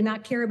ability to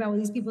not care about what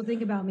these people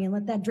think about me and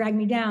let that drag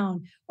me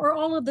down, or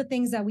all of the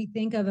things that we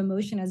think of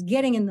emotion as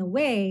getting in the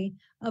way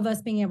of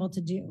us being able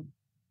to do.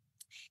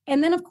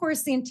 And then, of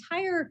course, the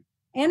entire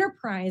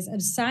enterprise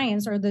of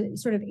science, or the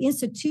sort of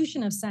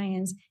institution of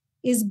science,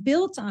 is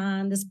built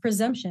on this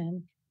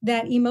presumption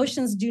that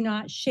emotions do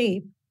not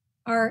shape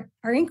our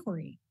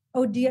inquiry.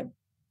 Oh,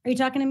 are you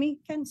talking to me,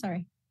 Ken?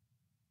 Sorry.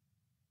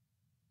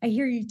 I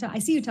hear you. I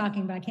see you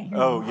talking, but I can't hear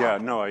you. Oh, yeah.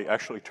 No, I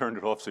actually turned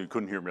it off so you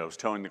couldn't hear me. I was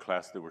telling the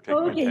class that we're taking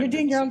attendance. Okay, you're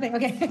doing your own thing.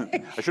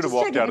 Okay. I should have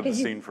walked out of the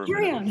scene for a minute.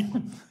 Carry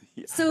on.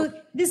 Yeah. So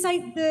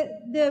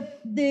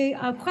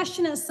the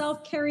question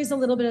itself carries a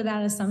little bit of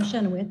that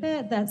assumption with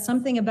it, that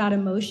something about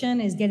emotion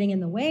is getting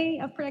in the way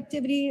of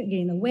productivity,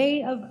 getting in the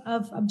way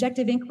of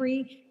objective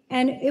inquiry.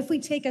 And if we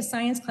take a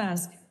science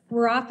class,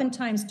 we're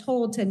oftentimes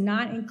told to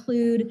not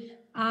include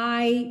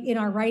I in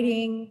our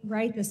writing,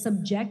 right? The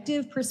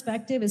subjective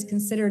perspective is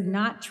considered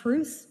not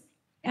truth.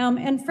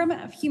 And from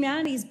a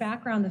humanities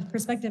background, the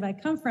perspective I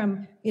come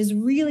from is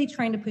really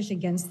trying to push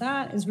against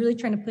that, is really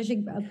trying to push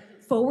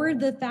forward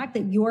the fact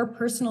that your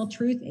personal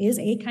truth is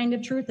a kind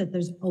of truth, that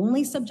there's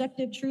only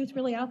subjective truth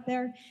really out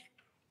there.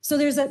 So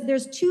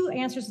there's two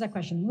answers to that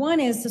question. One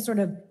is to sort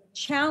of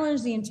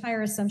challenge the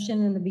entire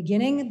assumption in the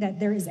beginning that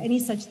there is any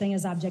such thing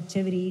as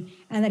objectivity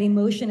and that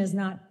emotion is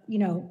not,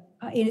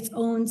 in its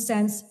own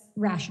sense,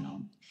 rational.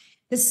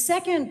 The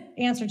second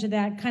answer to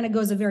that kind of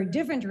goes a very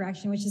different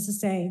direction, which is to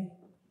say,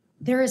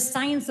 there is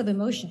science of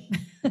emotion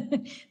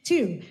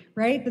too,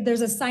 right? That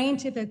there's a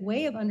scientific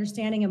way of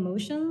understanding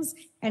emotions.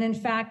 And in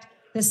fact,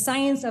 the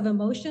science of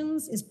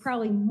emotions is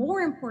probably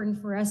more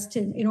important for us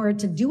in order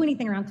to do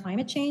anything around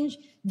climate change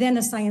than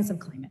the science of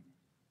climate.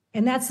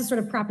 And that's the sort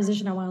of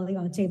proposition I want to leave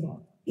on the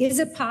table. Is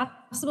it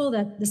possible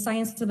that the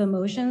science of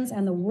emotions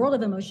and the world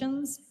of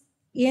emotions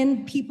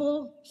in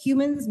people,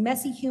 humans,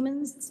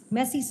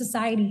 messy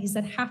societies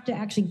that have to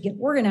actually get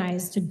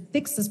organized to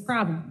fix this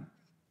problem,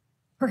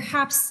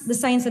 perhaps the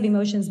science of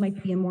emotions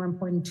might be a more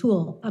important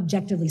tool,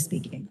 objectively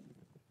speaking?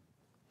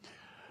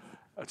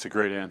 That's a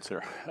great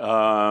answer.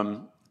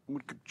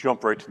 We could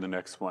jump right to the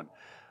next one.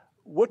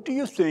 What do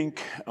you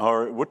think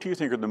are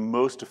the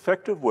most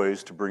effective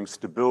ways to bring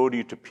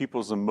stability to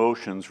people's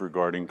emotions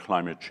regarding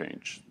climate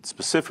change?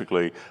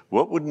 Specifically,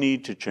 what would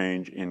need to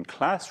change in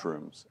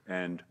classrooms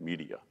and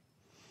media?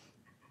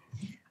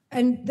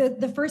 And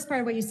the first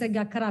part of what you said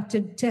got cut off,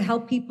 to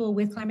help people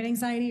with climate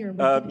anxiety? Or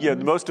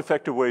the most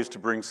effective ways to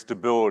bring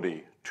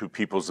stability to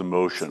people's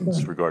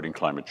emotions regarding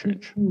climate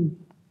change.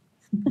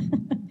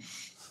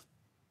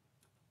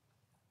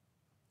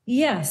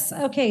 Yes.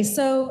 Okay.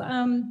 So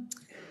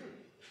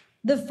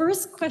the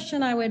first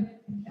question I would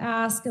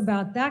ask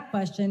about that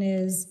question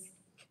is,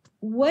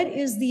 what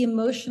is the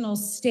emotional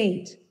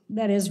state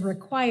that is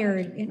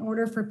required in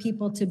order for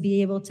people to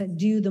be able to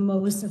do the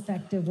most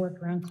effective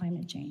work around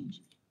climate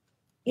change?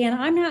 And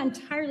I'm not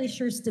entirely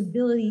sure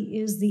stability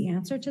is the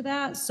answer to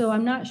that. So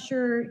I'm not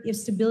sure if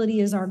stability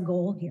is our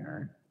goal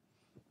here.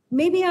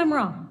 Maybe I'm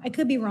wrong. I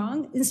could be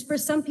wrong. For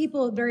some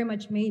people, very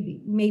much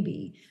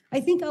maybe. I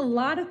think a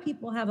lot of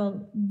people have a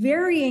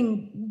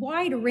varying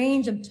wide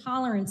range of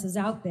tolerances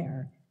out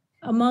there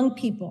among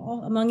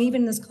people, among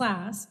even this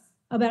class,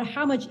 about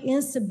how much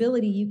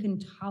instability you can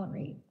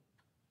tolerate.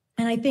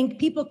 And I think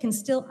people can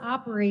still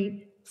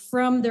operate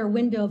from their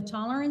window of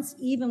tolerance,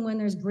 even when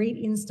there's great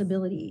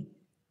instability.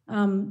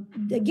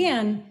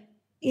 Again,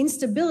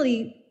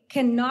 instability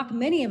can knock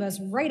many of us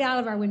right out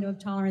of our window of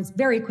tolerance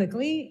very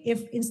quickly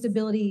if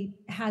instability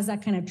has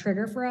that kind of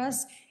trigger for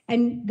us.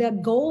 And the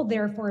goal,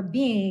 therefore,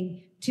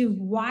 being to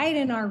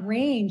widen our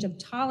range of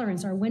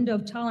tolerance, our window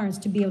of tolerance,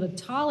 to be able to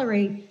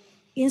tolerate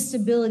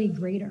instability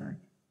greater.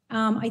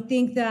 I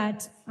think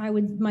that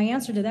my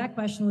answer to that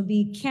question would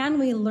be, can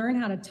we learn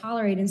how to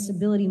tolerate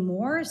instability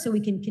more so we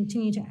can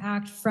continue to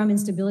act from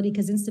instability?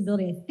 Because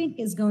instability, I think,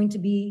 is going to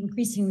be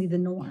increasingly the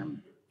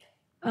norm.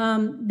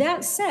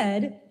 That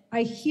said,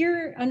 I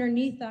hear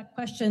underneath that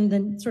question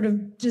the sort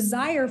of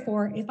desire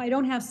for, if I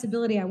don't have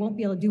stability, I won't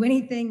be able to do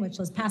anything, much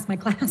less pass my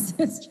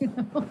classes, you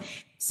know?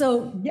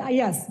 So yeah,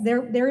 yes,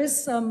 there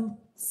is some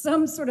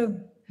sort of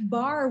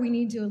bar we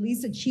need to at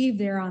least achieve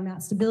there on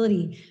that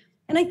stability.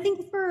 And I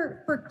think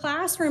for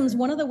classrooms,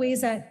 one of the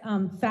ways that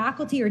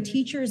faculty or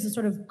teachers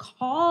sort of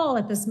call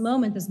at this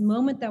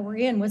moment that we're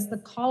in, what's the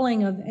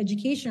calling of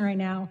education right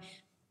now,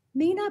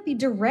 may not be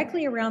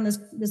directly around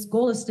this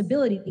goal of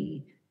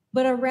stability,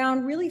 but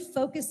around really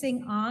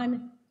focusing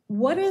on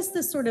what is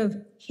the sort of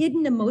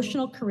hidden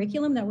emotional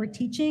curriculum that we're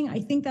teaching. I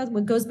think that's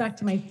what goes back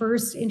to my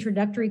first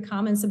introductory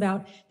comments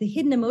about the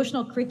hidden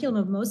emotional curriculum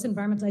of most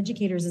environmental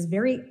educators is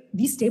very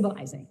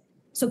destabilizing.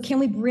 So can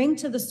we bring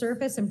to the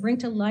surface and bring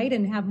to light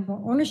and have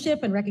more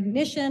ownership and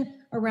recognition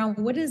around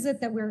what is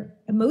it that we're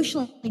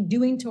emotionally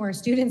doing to our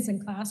students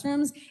in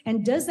classrooms?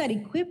 And does that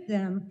equip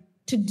them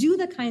to do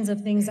the kinds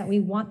of things that we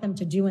want them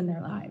to do in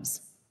their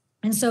lives?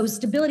 And so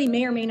stability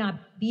may or may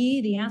not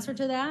be the answer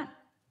to that.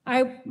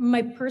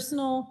 My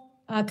personal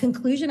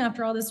conclusion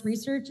after all this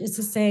research is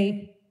to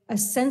say a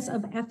sense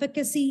of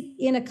efficacy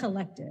in a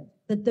collective,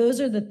 that those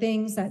are the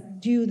things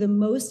that do the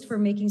most for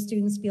making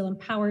students feel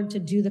empowered to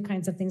do the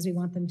kinds of things we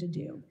want them to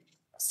do.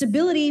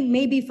 Stability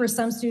may be for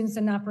some students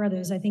and not for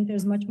others. I think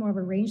there's much more of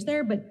a range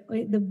there, but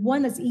the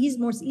one that's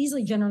most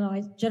easily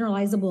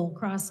generalizable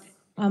across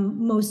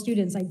most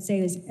students, I'd say,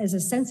 is a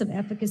sense of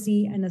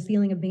efficacy and a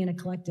feeling of being in a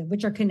collective,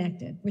 which are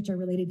connected, which are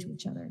related to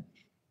each other.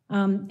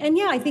 And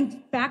yeah, I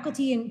think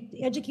faculty and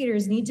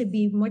educators need to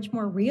be much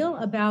more real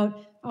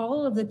about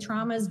all of the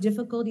traumas,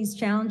 difficulties,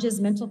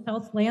 challenges, mental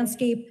health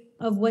landscape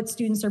of what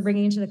students are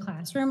bringing into the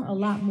classroom, a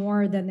lot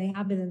more than they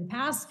have been in the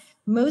past.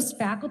 Most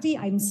faculty,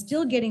 I'm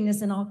still getting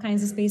this in all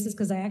kinds of spaces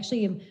because I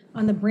actually am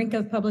on the brink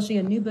of publishing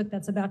a new book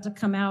that's about to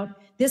come out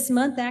this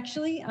month,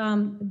 actually,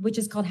 which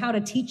is called How to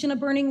Teach in a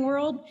Burning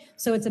World.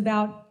 So it's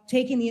about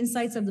taking the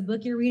insights of the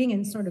book you're reading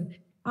and sort of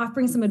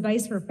offering some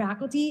advice for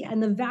faculty.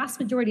 And the vast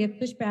majority of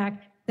pushback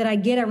that I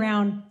get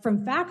around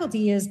from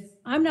faculty is,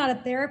 I'm not a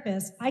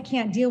therapist. I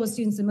can't deal with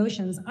students'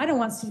 emotions. I don't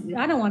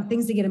want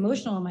things to get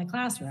emotional in my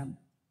classroom.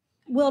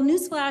 Well,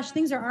 newsflash,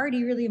 things are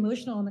already really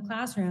emotional in the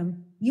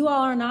classroom. You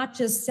all are not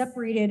just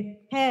separated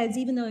heads,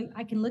 even though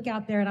I can look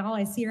out there and all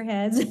I see are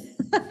heads,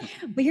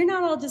 but you're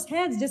not all just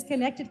heads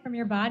disconnected from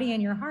your body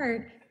and your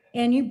heart.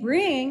 And you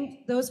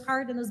bring those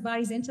heart and those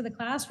bodies into the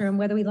classroom,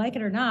 whether we like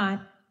it or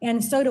not.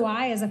 And so do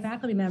I as a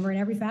faculty member and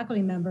every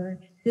faculty member.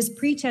 This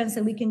pretense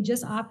that we can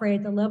just operate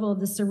at the level of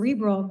the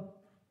cerebral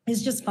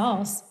is just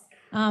false.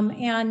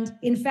 And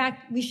in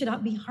fact, we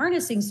should be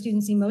harnessing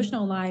students'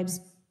 emotional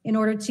lives in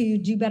order to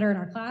do better in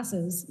our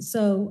classes.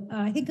 So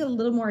I think a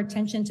little more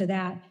attention to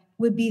that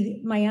would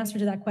be my answer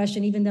to that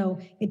question, even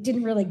though it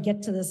didn't really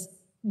get to this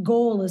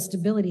goal of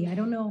stability. I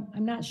don't know,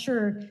 I'm not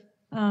sure.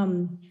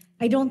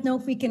 I don't know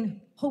if we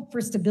can hope for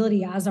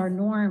stability as our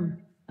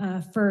norm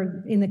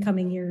in the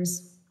coming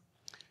years.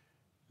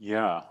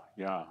 Yeah,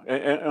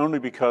 and only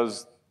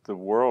because the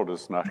world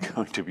is not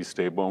going to be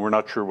stable, and we're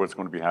not sure what's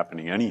going to be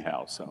happening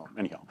anyhow. So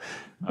anyhow,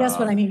 that's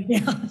what I mean.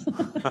 Yeah.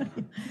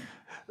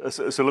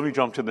 So let me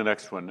jump to the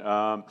next one.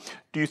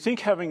 Do you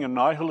think having a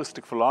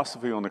nihilistic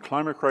philosophy on the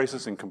climate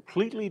crisis and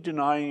completely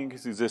denying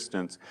its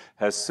existence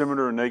has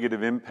similar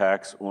negative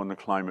impacts on the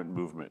climate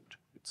movement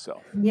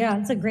itself? Yeah,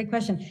 that's a great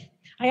question.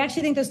 I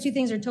actually think those two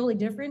things are totally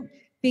different,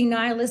 being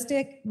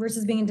nihilistic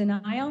versus being in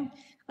denial.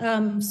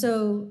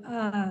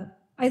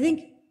 I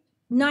think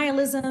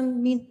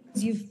nihilism means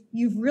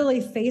you've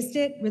really faced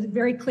it with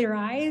very clear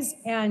eyes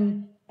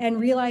and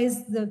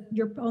realized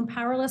your own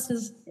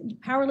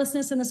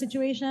powerlessness in the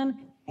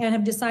situation and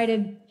have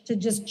decided to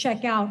just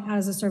check out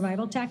as a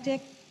survival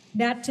tactic.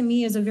 That to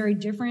me is a very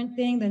different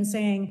thing than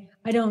saying,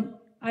 I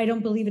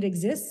don't believe it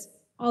exists.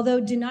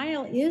 Although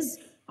denial is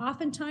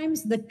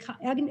oftentimes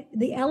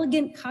the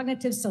elegant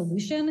cognitive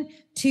solution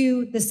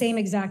to the same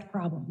exact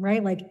problem,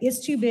 right? Like,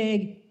 it's too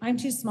big, I'm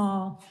too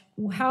small,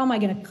 how am I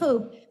gonna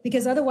cope?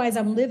 Because otherwise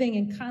I'm living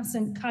in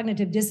constant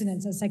cognitive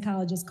dissonance, as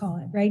psychologists call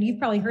it, right? You've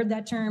probably heard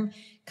that term.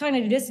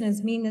 Cognitive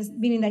dissonance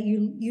meaning that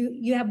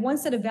you have one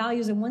set of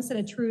values and one set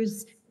of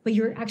truths, but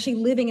you're actually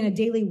living in a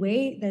daily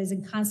way that is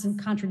in constant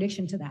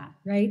contradiction to that,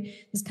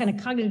 right? This kind of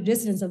cognitive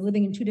dissonance of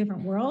living in two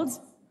different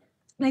worlds.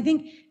 And I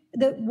think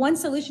the one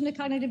solution to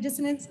cognitive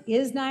dissonance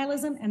is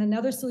nihilism, and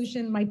another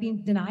solution might be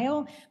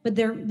denial, but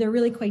they're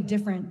really quite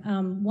different.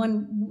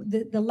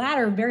 The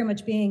latter very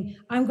much being,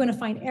 I'm going to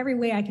find every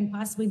way I can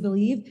possibly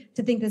believe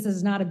to think this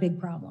is not a big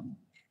problem.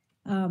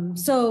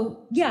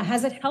 So yeah,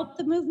 has it helped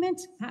the movement,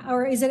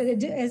 or is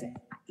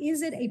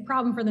it a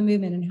problem for the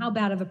movement, and how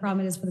bad of a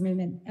problem it is for the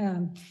movement?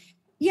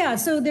 Yeah,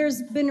 so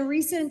there's been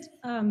recent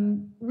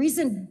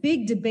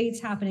big debates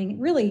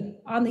happening, really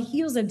on the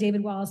heels of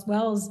David Wallace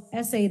Wells'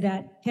 essay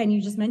that Ken, you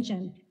just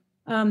mentioned,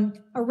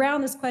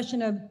 around this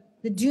question of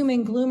the doom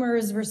and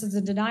gloomers versus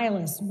the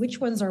denialists, which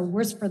ones are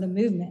worse for the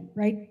movement,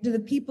 right? Do the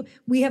people,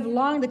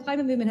 the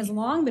climate movement has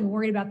long been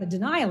worried about the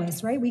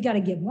denialists, right? We got to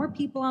get more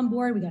people on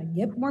board. We got to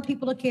get more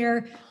people to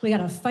care. We got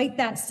to fight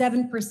that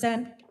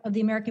 7% of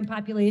the American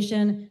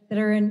population that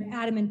are in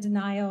adamant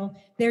denial.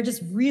 They're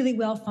just really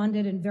well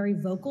funded and very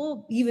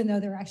vocal, even though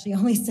they're actually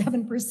only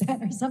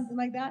 7% or something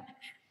like that,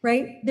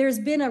 right? There's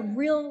been a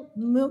real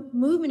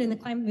movement in the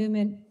climate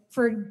movement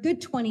for a good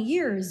 20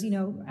 years,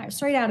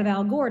 straight out of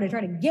Al Gore, to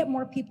try to get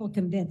more people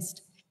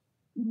convinced.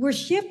 We're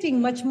shifting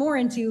much more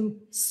into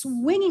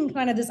swinging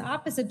kind of this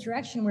opposite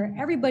direction where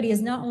everybody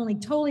is not only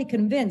totally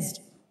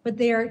convinced, but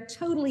they are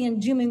totally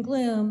in doom and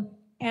gloom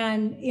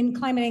and in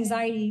climate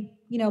anxiety,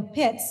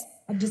 pits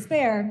of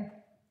despair,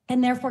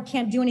 and therefore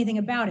can't do anything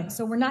about it.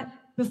 So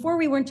before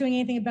we weren't doing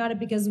anything about it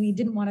because we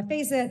didn't want to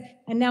face it,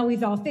 and now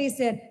we've all faced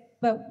it,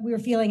 but we're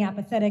feeling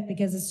apathetic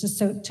because it's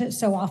just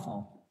so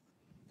awful.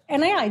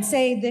 And I'd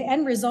say the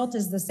end result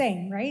is the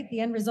same, right? The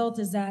end result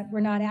is that we're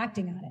not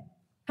acting on it.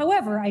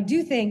 However, I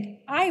do think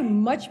I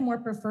much more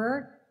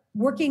prefer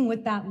working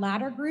with that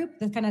latter group,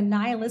 the kind of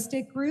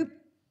nihilistic group,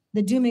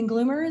 the doom and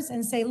gloomers,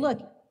 and say,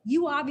 look,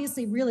 you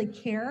obviously really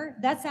care.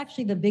 That's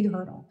actually the big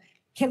hurdle.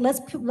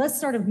 Let's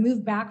sort of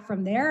move back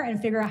from there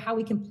and figure out how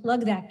we can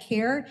plug that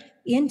care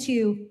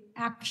into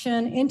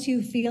action,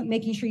 into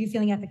making sure you're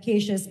feeling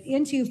efficacious,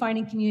 into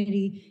finding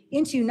community,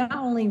 into not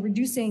only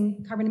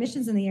reducing carbon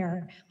emissions in the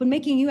air, but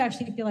making you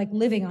actually feel like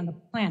living on the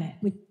planet,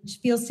 which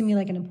feels to me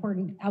like an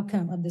important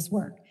outcome of this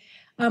work.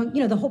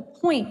 The whole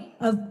point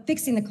of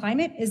fixing the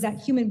climate is that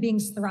human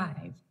beings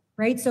thrive,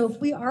 right? So if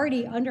we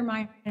already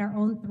undermine our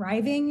own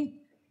thriving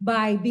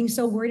by being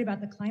so worried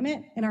about the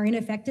climate and our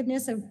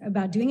ineffectiveness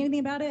about doing anything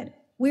about it,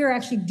 we are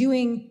actually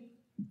doing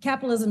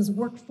capitalism's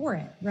work for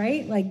it,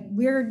 right? Like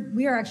we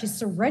are actually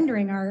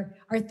surrendering our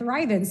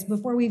thrivance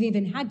before we've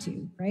even had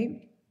to,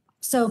 right?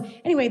 So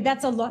anyway,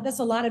 that's a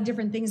lot of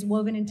different things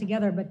woven in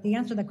together. But the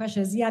answer to the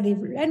question is, yeah,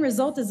 the end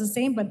result is the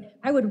same, but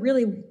I would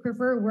really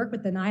prefer work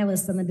with the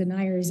nihilists than the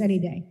deniers any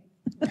day.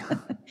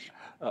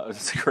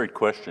 That's a great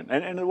question.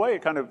 And in a way,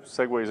 it kind of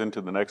segues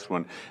into the next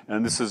one.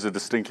 And this is a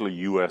distinctly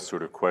U.S.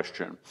 sort of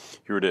question.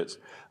 Here it is.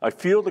 I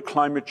feel that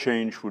climate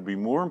change would be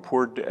more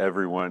important to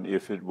everyone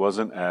if it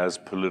wasn't as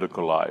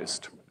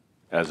politicalized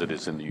as it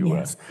is in the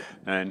U.S. Yes.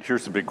 And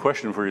here's the big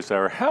question for you,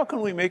 Sarah. How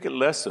can we make it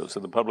less so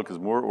the public is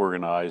more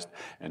organized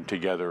and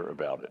together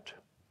about it?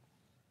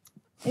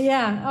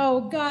 Yeah.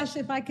 Oh, gosh,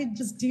 if I could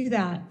just do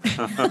that.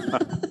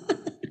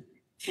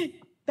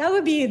 That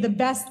would be the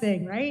best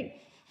thing, right?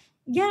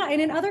 Yeah,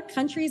 and in other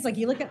countries, like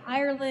you look at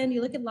Ireland,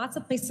 you look at lots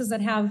of places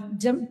that have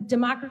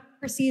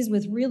democracies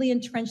with really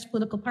entrenched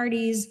political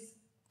parties,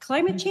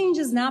 climate change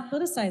is not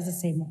politicized the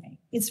same way.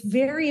 It's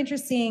very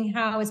interesting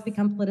how it's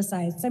become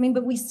politicized. I mean,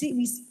 but we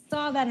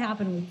saw that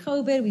happen with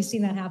COVID. We've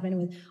seen that happen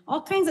with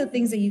all kinds of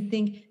things that you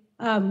think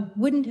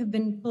wouldn't have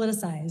been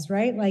politicized,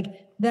 right?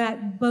 Like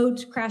that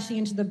boat crashing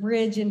into the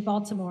bridge in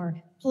Baltimore,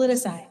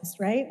 politicized,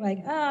 right?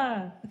 Like,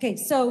 okay,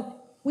 so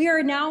we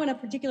are now in a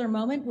particular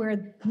moment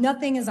where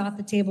nothing is off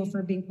the table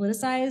for being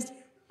politicized.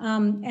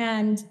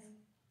 And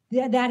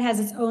that has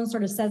its own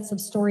sort of sets of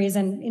stories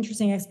and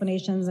interesting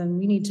explanations. And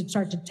we need to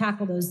start to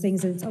tackle those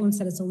things in its own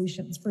set of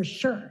solutions for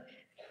sure.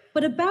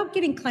 But about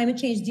getting climate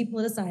change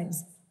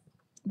depoliticized,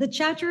 the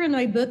chapter in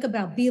my book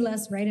about Be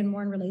Less Right and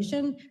More in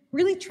Relation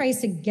really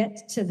tries to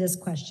get to this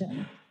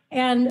question.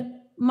 And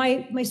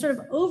my sort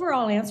of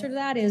overall answer to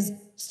that is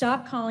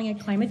stop calling it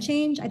climate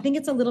change. I think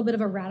it's a little bit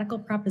of a radical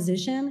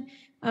proposition.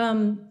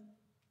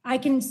 I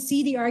can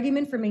see the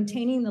argument for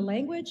maintaining the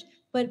language,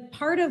 but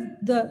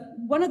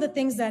one of the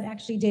things that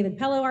actually David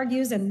Pellow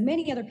argues, and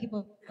many other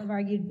people have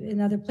argued in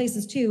other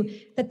places too,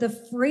 that the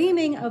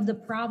framing of the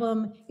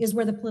problem is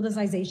where the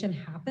politicization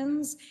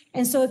happens.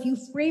 And so if you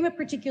frame a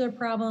particular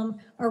problem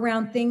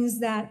around things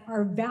that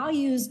are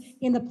values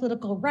in the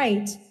political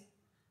right,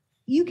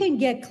 you can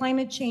get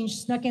climate change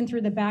snuck in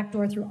through the back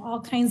door through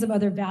all kinds of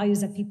other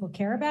values that people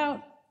care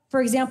about.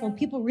 For example,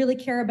 people really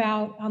care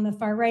about, on the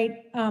far right,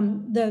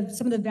 some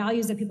of the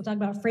values that people talk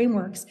about,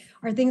 frameworks,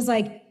 are things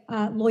like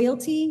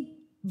loyalty,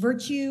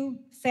 virtue,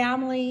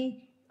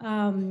 family,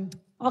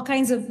 all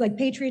kinds of like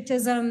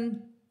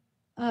patriotism,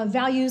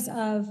 values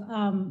of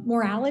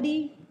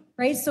morality,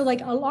 right? So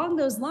like along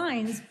those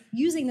lines,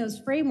 using those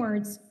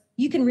frameworks,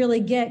 you can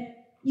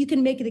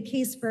make the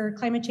case for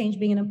climate change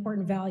being an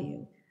important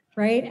value,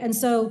 right? And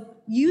so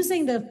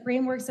using the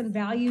frameworks and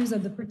values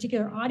of the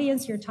particular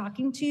audience you're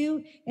talking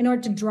to in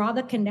order to draw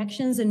the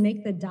connections and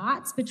make the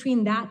dots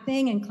between that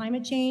thing and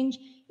climate change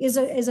is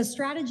a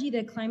strategy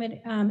that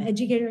climate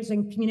educators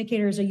and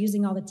communicators are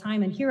using all the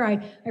time. And here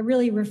I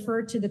really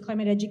refer to the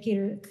climate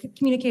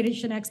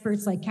communication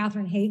experts like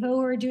Katharine Hayhoe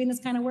who are doing this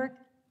kind of work.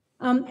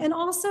 And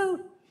also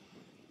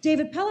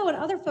David Pellow and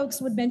other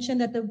folks would mention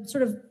that the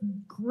sort of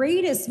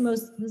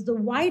the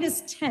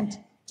widest tent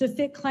to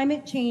fit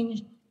climate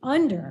change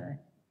under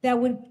that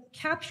would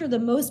capture the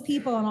most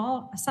people on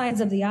all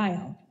sides of the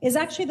aisle is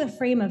actually the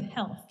frame of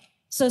health.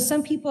 So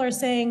some people are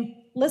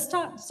saying let's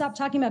stop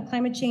talking about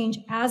climate change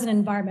as an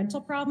environmental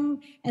problem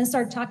and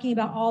start talking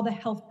about all the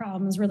health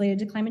problems related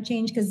to climate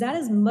change, because that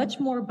is much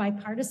more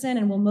bipartisan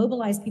and will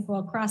mobilize people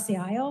across the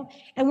aisle.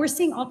 And we're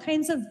seeing all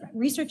kinds of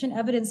research and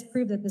evidence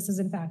prove that this is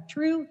in fact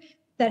true,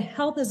 that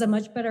health is a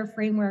much better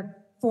framework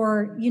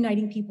for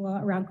uniting people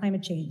around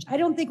climate change. I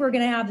don't think we're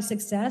going to have the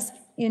success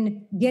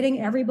in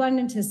getting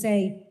everyone to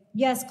say,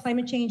 yes,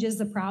 climate change is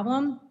the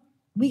problem.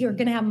 We are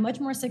going to have much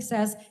more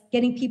success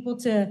getting people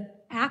to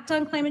act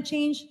on climate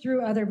change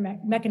through other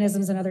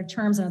mechanisms and other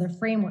terms and other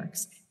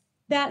frameworks.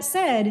 That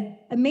said,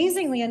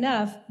 amazingly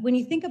enough, when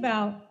you think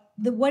about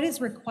what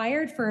is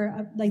required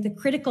for like the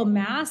critical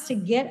mass to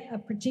get a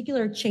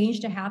particular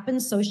change to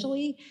happen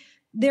socially,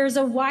 there's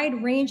a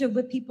wide range of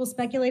what people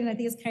speculate, and I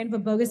think it's kind of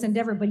a bogus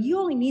endeavor, but you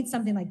only need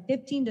something like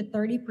 15 to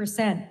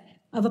 30%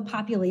 of a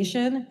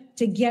population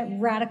to get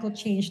radical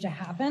change to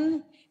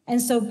happen.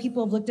 And so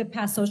people have looked at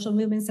past social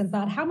movements and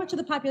thought, how much of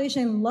the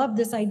population loved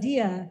this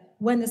idea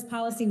when this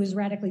policy was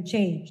radically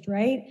changed,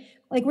 right?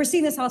 Like we're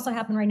seeing this also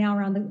happen right now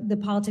around the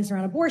politics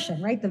around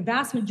abortion, right? The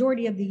vast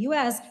majority of the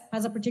US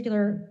has a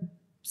particular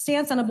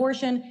stance on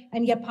abortion,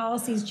 and yet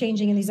policy is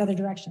changing in these other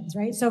directions,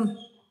 right? So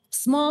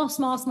small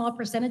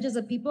percentages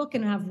of people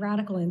can have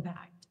radical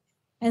impact.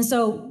 And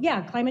so,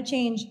 yeah, climate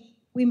change,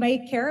 we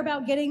might care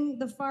about getting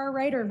the far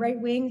right or right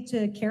wing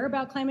to care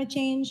about climate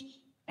change.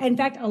 In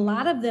fact, a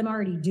lot of them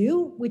already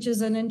do, which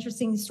is an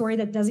interesting story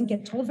that doesn't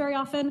get told very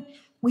often.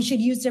 We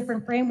should use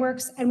different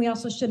frameworks, and we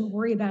also shouldn't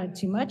worry about it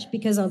too much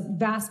because a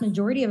vast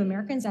majority of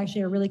Americans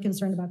actually are really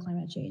concerned about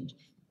climate change.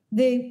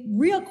 The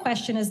real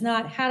question is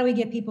not how do we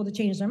get people to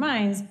change their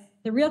minds?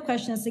 The real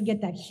question is to get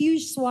that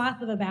huge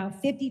swath of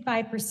about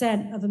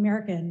 55% of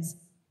Americans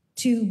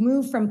to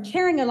move from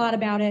caring a lot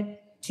about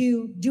it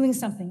to doing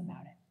something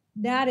about it.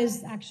 That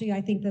is actually,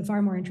 I think, the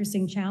far more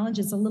interesting challenge.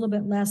 It's a little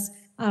bit less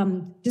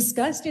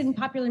discussed in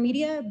popular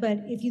media, but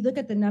if you look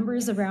at the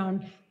numbers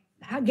around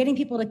getting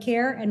people to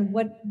care and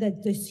what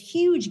this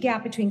huge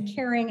gap between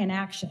caring and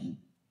action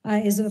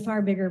is a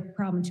far bigger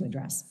problem to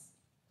address.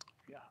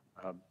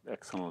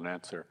 Excellent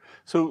answer.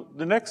 So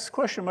the next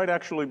question might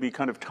actually be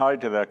kind of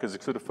tied to that because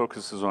it sort of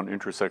focuses on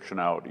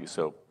intersectionality.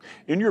 So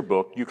in your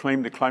book, you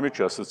claim that climate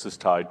justice is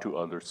tied to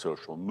other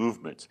social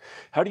movements.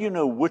 How do you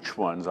know which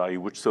ones, i.e.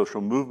 which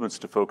social movements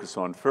to focus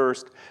on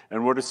first,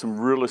 and what are some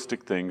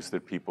realistic things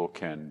that people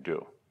can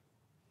do?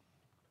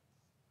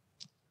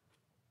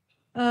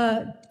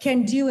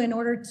 Can do in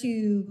order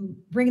to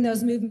bring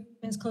those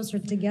movements closer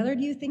together,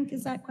 do you think,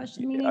 is that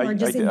question meaning, or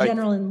just in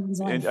general in one's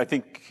life? I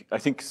think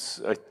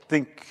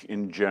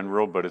in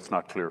general, but it's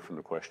not clear from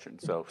the question.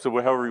 So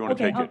however you want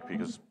to take it,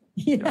 because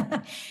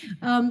yeah.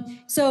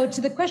 So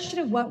to the question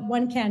of what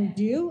one can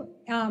do,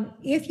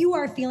 if you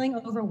are feeling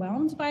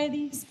overwhelmed by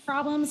these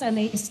problems and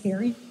they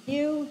scare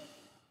you,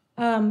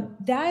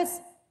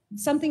 that's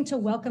something to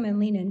welcome and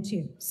lean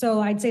into. So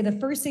I'd say the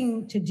first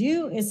thing to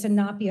do is to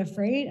not be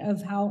afraid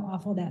of how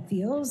awful that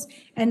feels,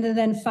 and to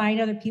then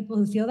find other people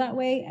who feel that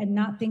way and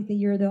not think that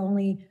you're the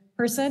only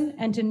person,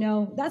 and to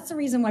know that's the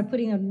reason why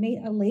putting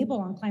a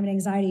label on climate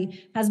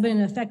anxiety has been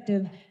an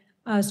effective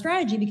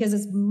strategy, because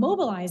it's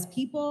mobilized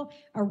people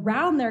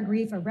around their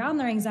grief, around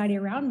their anxiety,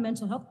 around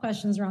mental health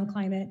questions around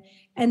climate.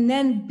 And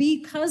then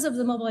because of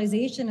the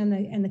mobilization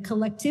and the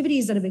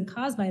collectivities that have been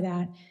caused by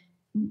that,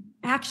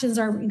 actions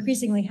are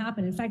increasingly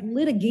happening. In fact,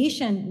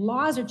 litigation,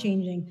 laws are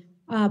changing.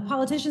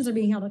 Politicians are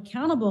being held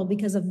accountable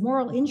because of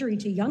moral injury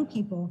to young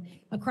people.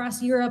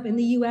 Across Europe, in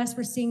the US,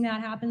 we're seeing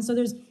that happen. So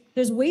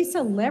there's ways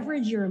to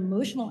leverage your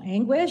emotional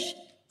anguish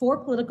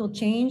for political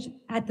change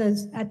at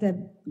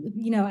the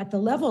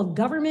level of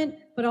government,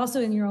 but also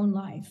in your own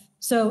life.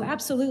 So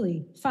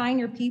absolutely, find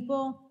your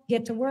people,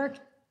 get to work,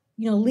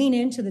 lean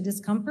into the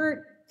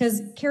discomfort,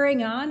 because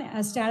carrying on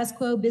as status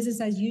quo, business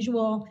as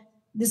usual,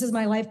 this is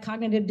my life,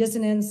 cognitive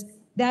dissonance,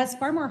 that's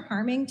far more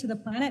harming to the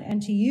planet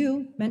and to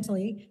you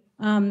mentally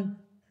than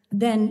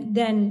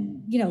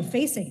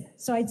facing.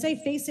 So I'd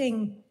say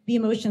facing the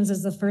emotions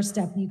is the first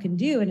step you can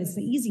do, and it's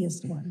the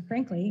easiest one,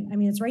 frankly. I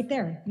mean, it's right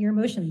there, your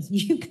emotions.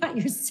 You got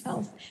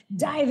yourself,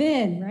 dive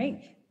in,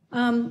 right?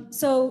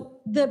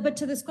 But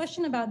to this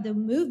question about the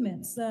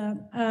movements,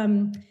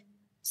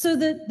 so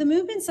the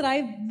movements that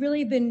I've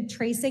really been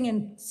tracing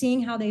and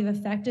seeing how they've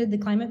affected the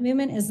climate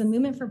movement is the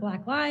movement for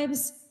Black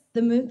Lives,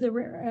 the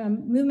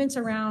movements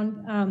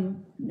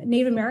around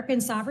Native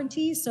American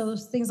sovereignty, so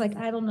things like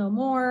Idle No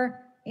More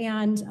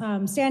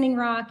and Standing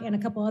Rock and a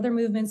couple other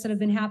movements that have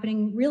been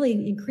happening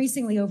really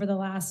increasingly over the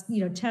last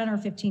 10 or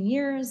 15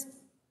 years.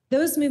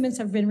 Those movements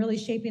have been really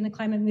shaping the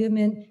climate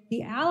movement.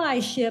 The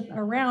allyship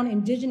around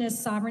indigenous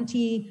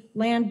sovereignty,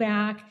 land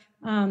back,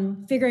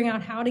 figuring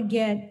out how to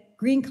get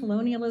green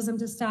colonialism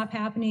to stop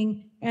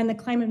happening, and the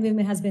climate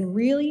movement has been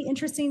really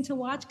interesting to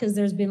watch because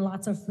there's been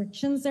lots of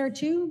frictions there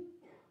too.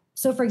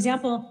 So for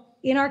example,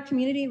 in our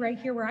community right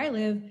here where I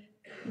live,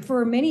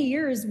 for many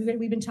years,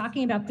 we've been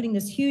talking about putting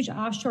this huge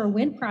offshore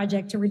wind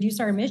project to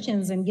reduce our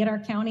emissions and get our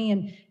county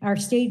and our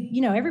state,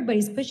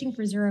 everybody's pushing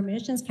for zero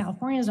emissions.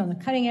 California is on the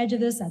cutting edge of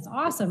this. That's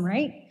awesome,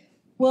 right?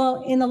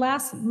 Well, in the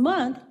last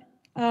month,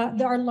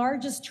 Our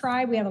largest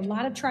tribe, we have a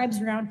lot of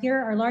tribes around here.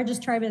 Our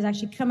largest tribe has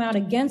actually come out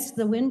against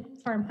the wind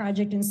farm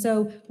project. And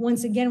so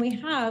once again, we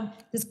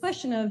have this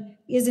question of,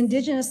 is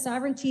indigenous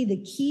sovereignty the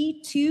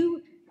key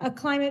to a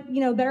climate,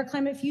 better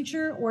climate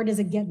future, or does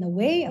it get in the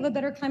way of a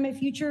better climate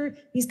future?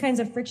 These kinds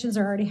of frictions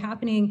are already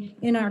happening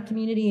in our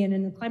community and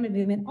in the climate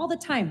movement all the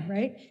time,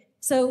 right?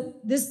 So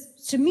this,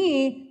 to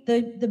me,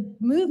 the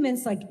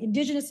movements like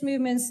indigenous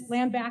movements,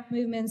 land back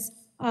movements,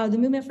 the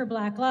movement for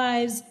Black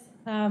Lives,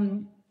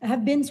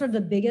 have been sort of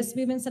the biggest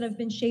movements that have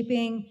been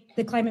shaping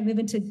the climate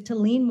movement to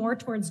lean more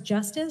towards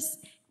justice.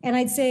 And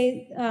I'd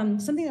say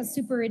something that's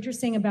super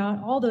interesting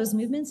about all those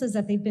movements is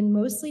that they've been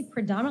mostly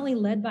predominantly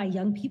led by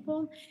young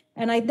people.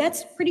 And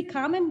that's pretty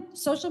common.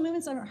 Social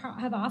movements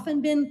have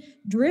often been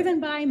driven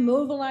by,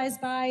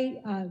 mobilized by,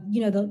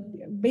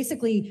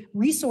 basically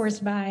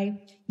resourced by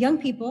young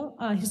people.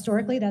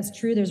 Historically, that's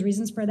true. There's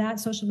reasons for that.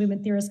 Social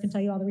movement theorists can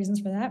tell you all the reasons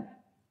for that.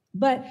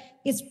 But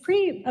it's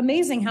pretty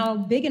amazing how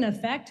big an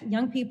effect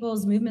young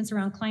people's movements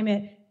around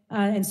climate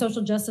and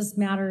social justice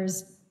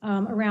matters,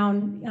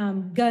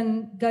 around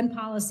gun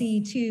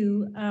policy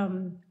too.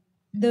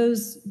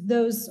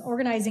 Those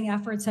organizing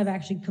efforts have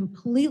actually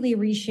completely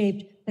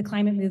reshaped the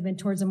climate movement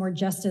towards a more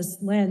justice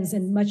lens,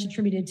 and much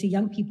attributed to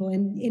young people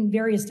in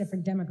various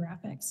different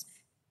demographics.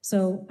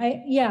 So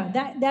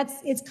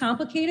it's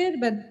complicated,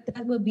 but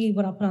that will be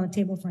what I'll put on the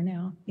table for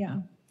now.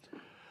 Yeah.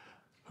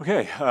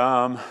 Okay,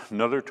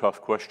 another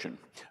tough question.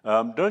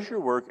 Does your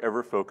work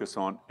ever focus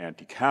on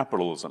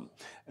anti-capitalism?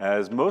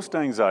 As most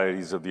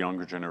anxieties of the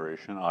younger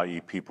generation,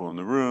 i.e. people in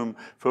the room,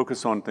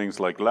 focus on things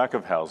like lack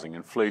of housing,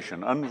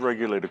 inflation,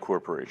 unregulated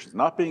corporations,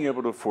 not being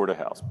able to afford a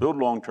house, build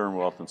long-term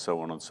wealth, and so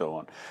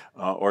on,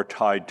 are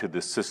tied to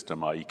this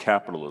system, i.e.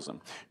 capitalism.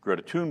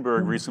 Greta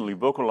Thunberg recently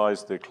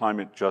vocalized that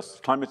climate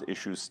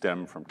issues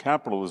stem from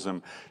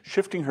capitalism,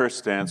 shifting her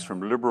stance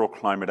from liberal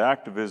climate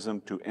activism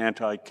to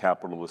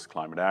anti-capitalist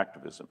climate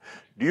activism.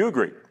 Do you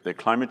agree that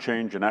climate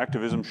change and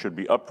activism should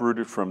be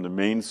uprooted from the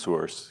main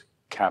source,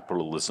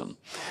 capitalism?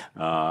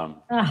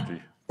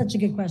 Such a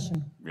good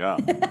question. Yeah.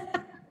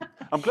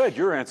 I'm glad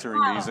you're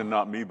answering these and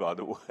not me, by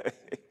the way.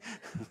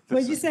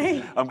 What'd you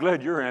say? I'm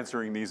glad you're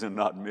answering these and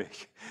not me.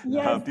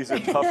 Yes. These are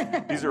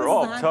tough. These are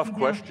all tough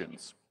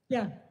questions.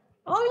 Yeah.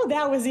 Oh,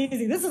 that was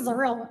easy. This is a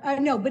real,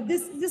 no, but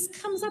this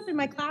comes up in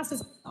my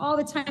classes all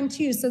the time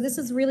too. So this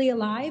is really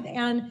alive.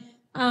 And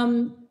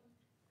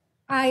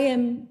I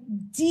am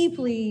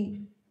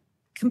deeply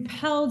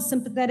compelled,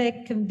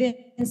 sympathetic,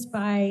 convinced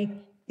by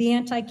the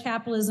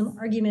anti-capitalism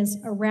arguments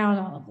around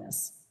all of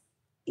this.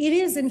 It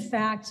is, in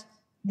fact,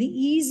 the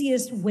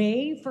easiest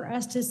way for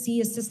us to see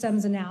a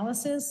systems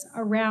analysis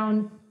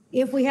around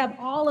if we have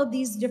all of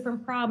these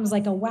different problems,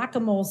 like a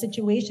whack-a-mole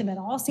situation that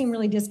all seem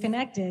really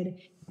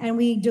disconnected, and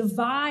we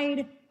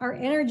divide our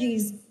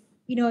energies,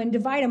 and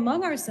divide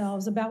among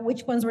ourselves about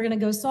which ones we're going to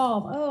go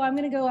solve. Oh, I'm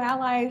going to go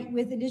ally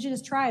with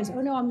indigenous tribes.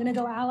 Oh, no, I'm going to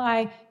go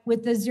ally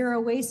with the zero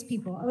waste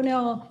people. Oh,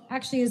 no,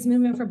 actually it's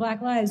movement for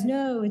Black Lives.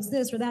 No, it's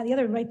this or that, the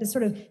other, right? This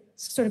sort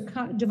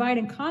of divide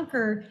and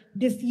conquer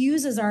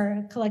diffuses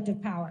our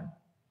collective power.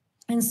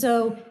 And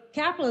so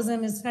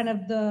capitalism is kind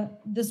of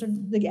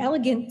the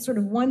elegant sort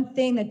of one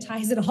thing that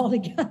ties it all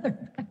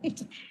together, right?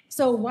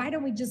 So why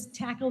don't we just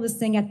tackle this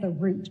thing at the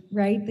root,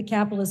 right? The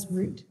capitalist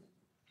root.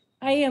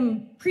 I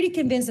am pretty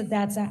convinced that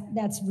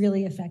that's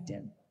really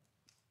effective.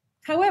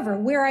 However,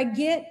 where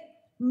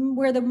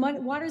the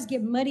waters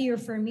get muddier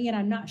for me, and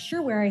I'm not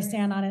sure where I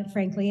stand on it,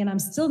 frankly, and I'm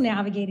still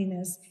navigating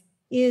this,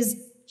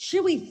 is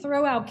should we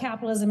throw out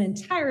capitalism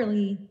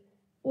entirely,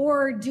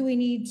 or do we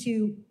need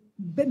to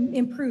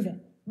improve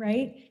it,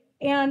 right?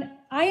 And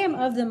I am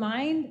of the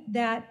mind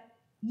that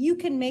you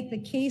can make the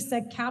case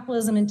that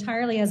capitalism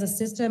entirely as a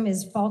system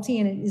is faulty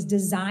and it is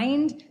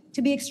designed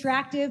to be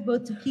extractive,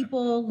 both to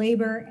people,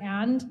 labor,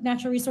 and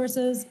natural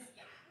resources.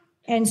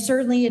 And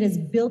certainly it is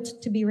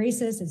built to be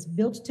racist, it's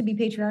built to be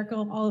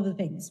patriarchal, all of the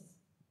things.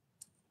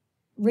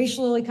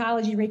 Racial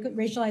ecology,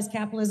 racialized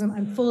capitalism,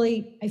 I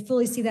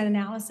fully see that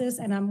analysis,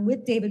 and I'm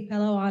with David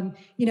Pellow on,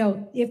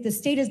 if the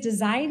state is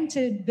designed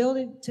to build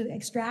it, to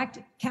extract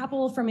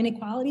capital from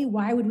inequality,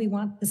 why would we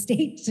want the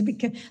state to be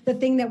the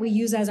thing that we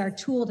use as our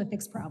tool to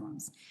fix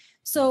problems?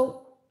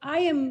 So I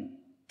am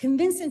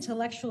convinced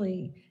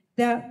intellectually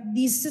that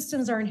these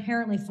systems are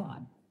inherently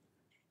flawed.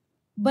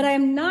 But I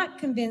am not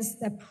convinced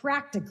that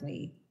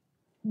practically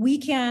we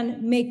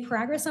can make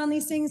progress on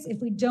these things if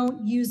we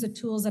don't use the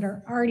tools that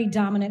are already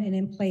dominant and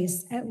in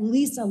place, at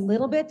least a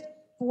little bit,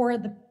 for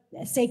the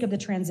sake of the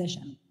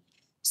transition.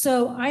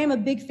 So I am a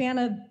big fan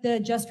of the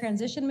Just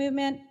Transition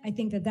movement. I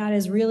think that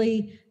is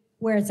really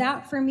where it's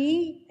at for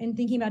me in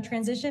thinking about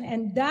transition.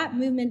 And that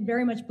movement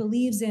very much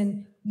believes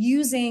in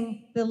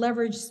using the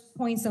leverage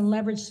points and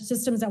leverage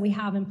systems that we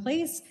have in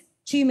place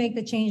to make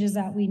the changes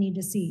that we need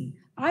to see.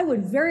 I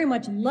would very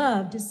much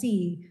love to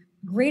see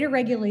greater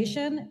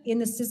regulation in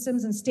the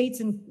systems and states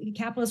and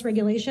capitalist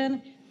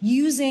regulation,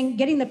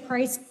 getting the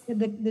price,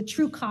 the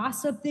true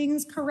costs of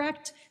things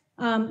correct.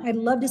 I'd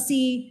love to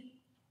see,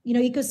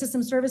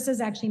 ecosystem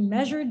services actually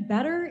measured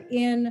better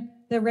in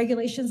the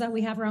regulations that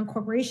we have around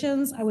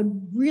corporations. I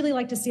would really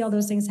like to see all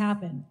those things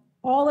happen.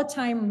 All the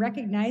time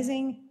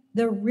recognizing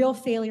the real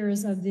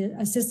failures of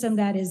a system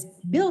that is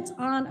built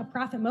on a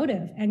profit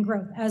motive and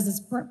growth as its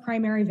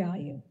primary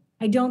value.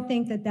 I don't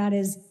think that that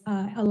is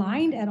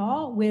aligned at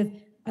all with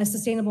a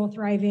sustainable,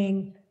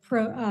 thriving,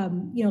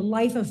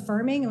 life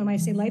affirming. And when I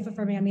say life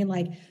affirming, I mean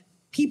like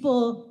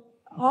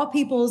all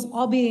peoples,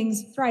 all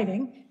beings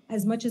thriving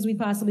as much as we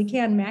possibly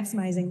can,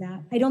 maximizing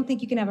that. I don't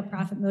think you can have a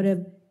profit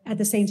motive at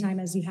the same time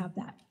as you have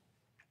that.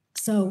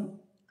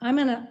 So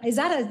is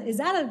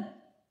that a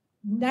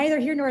neither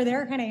here nor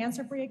there kind of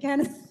answer for you,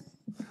 Ken?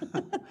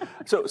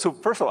 So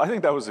first of all, I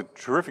think that was a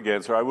terrific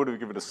answer. I would have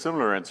given a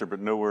similar answer, but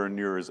nowhere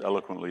near as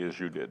eloquently as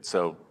you did.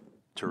 So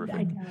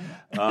terrific.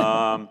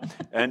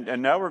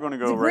 And now we're going to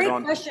go right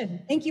on. Great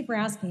question. Thank you for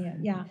asking it.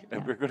 Yeah.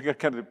 And we're going to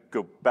kind of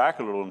go back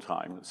a little in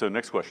time. So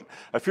next question.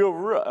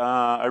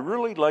 I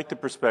really like the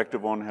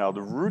perspective on how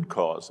the root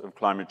cause of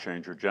climate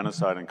change or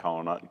genocide and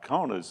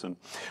colonization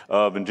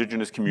of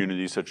indigenous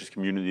communities, such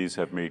communities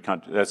have made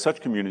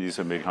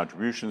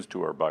contributions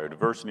to our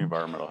biodiversity,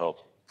 environmental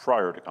health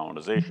prior to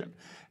colonization.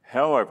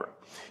 However,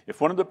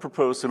 if one of the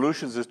proposed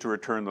solutions is to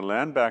return the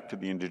land back to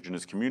the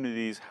indigenous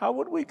communities, how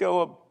would we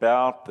go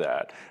about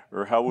that?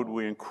 Or how would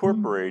we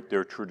incorporate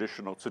their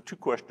traditional, so two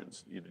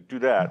questions, you do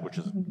that, which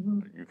is,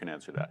 you can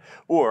answer that.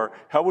 Or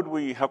how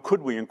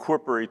could we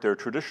incorporate their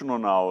traditional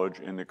knowledge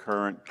in the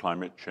current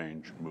climate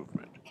change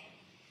movement?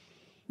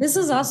 This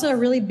is also a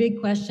really big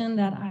question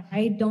that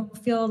I don't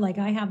feel like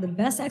I have the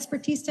best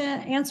expertise to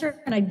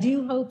answer. And I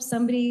do hope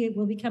somebody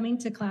will be coming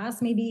to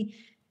class, maybe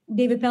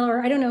David Pell,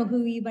 or I don't know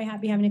who you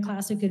might be having a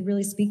class who could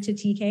really speak to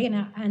TK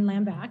and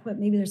land back, but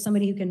maybe there's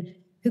somebody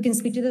who can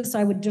speak to this. So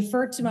I would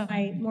defer to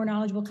my more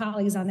knowledgeable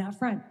colleagues on that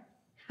front.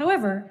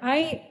 However,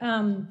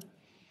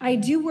 I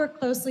do work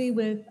closely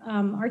with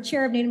our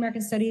chair of Native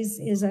American Studies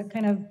is a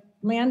kind of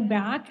land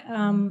back,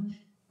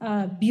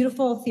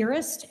 beautiful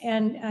theorist,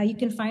 and you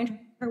can find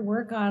her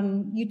work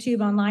on YouTube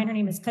online. Her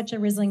name is Cutcha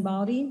Risling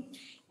Baldy.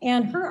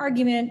 And her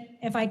argument,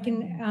 if I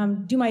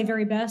can do my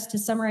very best to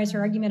summarize her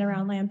argument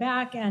around land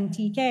back and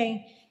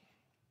TK,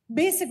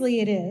 basically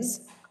it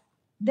is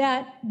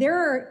that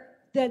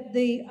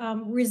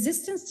the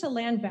resistance to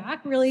land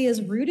back really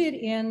is rooted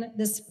in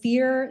this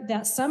fear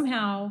that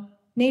somehow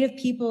Native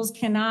peoples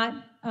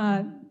cannot,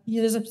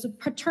 there's a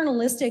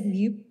paternalistic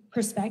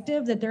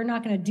perspective that they're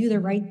not going to do the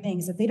right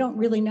things, that they don't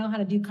really know how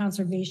to do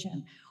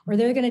conservation, or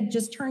they're going to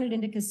just turn it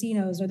into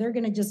casinos, or they're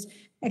going to just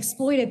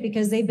exploit it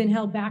because they've been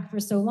held back for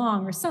so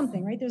long or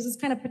something, right? There's this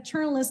kind of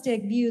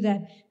paternalistic view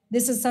that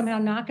this is somehow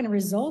not going to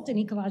result in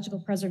ecological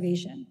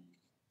preservation.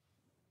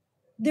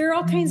 There are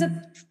all kinds of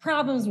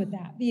problems with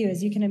that view,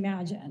 as you can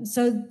imagine.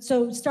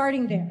 So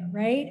starting there,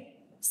 right?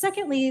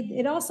 Secondly,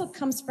 it also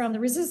the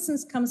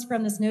resistance comes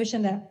from this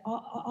notion that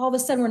all of a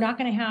sudden we're not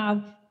going to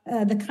have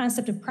the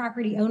concept of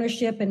property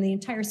ownership and the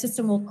entire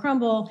system will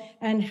crumble,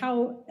 and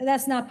how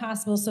that's not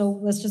possible, so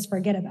let's just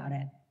forget about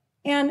it.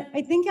 And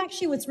I think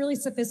actually what's really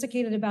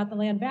sophisticated about the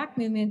land back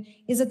movement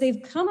is that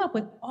they've come up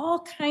with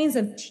all kinds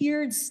of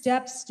tiered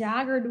steps,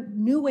 staggered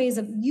new ways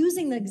of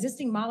using the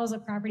existing models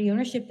of property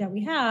ownership that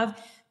we have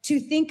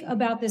to think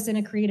about this in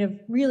a creative,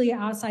 really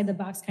outside the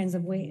box kinds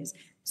of ways.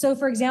 So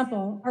for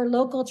example, our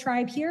local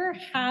tribe here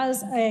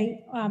has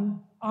a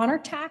honor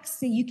tax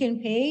that you can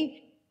pay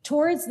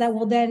towards that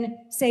will then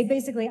say,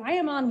 basically, I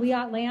am on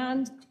Wiyot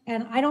land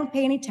and I don't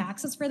pay any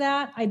taxes for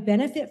that. I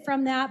benefit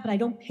from that, but I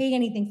don't pay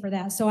anything for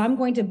that. So I'm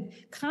going to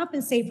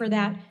compensate for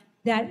that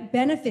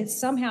benefit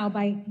somehow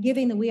by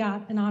giving the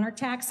Wiyot an honor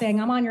tax, saying,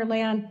 I'm on your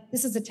land,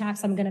 this is a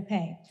tax I'm going to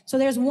pay. So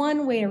there's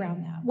one way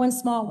around that, one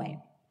small way.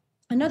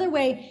 Another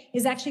way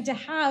is actually to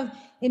have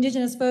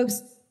Indigenous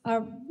folks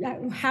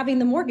having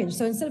the mortgage.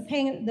 So instead of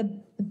paying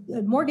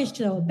the mortgage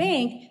to a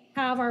bank,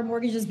 have our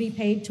mortgages be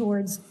paid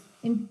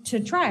to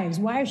tribes.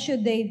 Why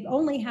should they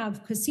only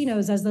have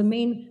casinos as the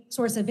main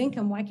source of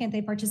income? Why can't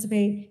they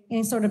participate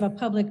in sort of a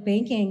public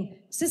banking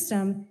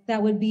system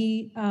that would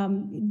be,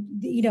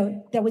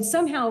 that would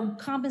somehow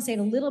compensate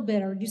a little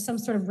bit or do some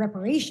sort of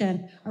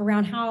reparation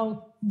around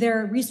how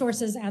their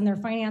resources and their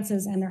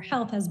finances and their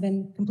health has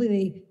been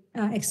completely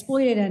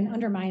exploited and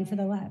undermined from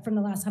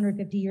the last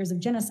 150 years of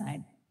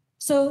genocide.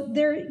 So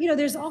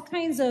there's all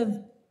kinds of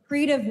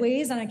creative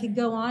ways, and I could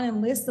go on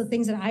and list the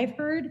things that I've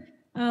heard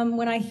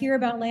when I hear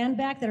about land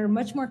back that are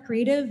much more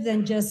creative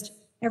than just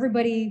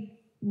everybody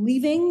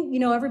leaving,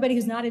 everybody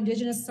who's not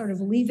Indigenous sort of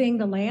leaving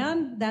the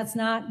land. That's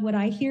not what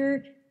I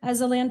hear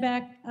as a land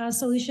back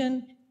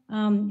solution.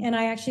 And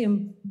I actually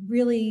am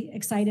really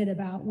excited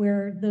about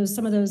where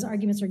some of those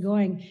arguments are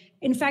going.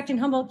 In fact, in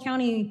Humboldt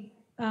County,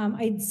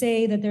 I'd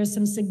say that there's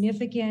some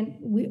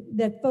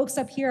that folks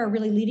up here are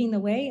really leading the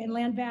way in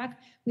land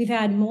back. We've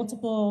had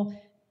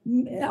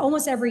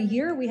almost every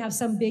year, we have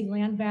some big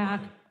land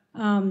back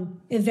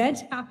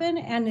event happen,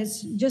 and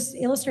it's just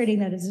illustrating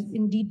that it's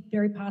indeed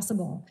very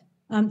possible.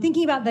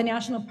 Thinking about the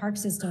national park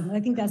system, I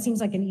think that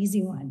seems like an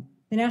easy one.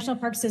 The national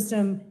park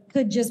system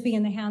could just be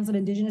in the hands of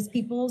Indigenous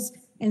peoples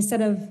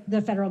instead of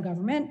the federal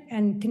government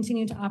and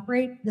continue to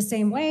operate the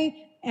same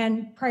way.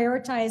 and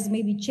prioritize,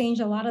 maybe change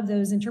a lot of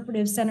those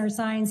interpretive center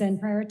signs and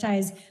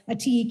prioritize a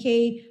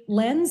TEK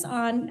lens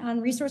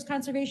on resource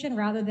conservation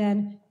rather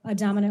than a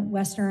dominant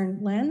Western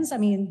lens? I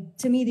mean,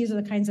 to me, these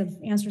are the kinds of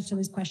answers to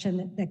this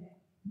question that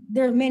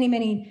there are many,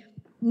 many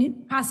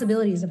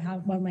possibilities of how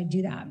one might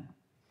do that.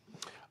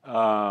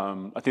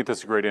 I think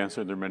that's a great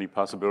answer. There are many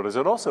possibilities.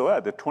 I'd also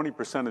add that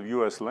 20% of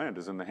U.S. land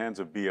is in the hands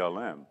of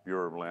BLM,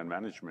 Bureau of Land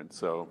Management.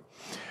 So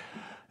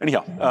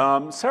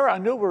anyhow, Sarah, I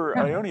know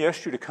I only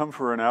asked you to come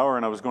for an hour,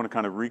 and I was going to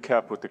kind of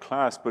recap with the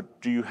class,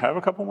 but do you have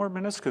a couple more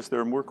minutes? Because there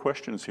are more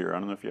questions here. I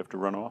don't know if you have to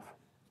run off.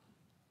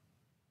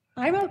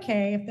 I'm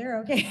okay if they're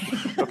okay.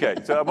 Okay,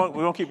 so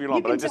we won't keep you long,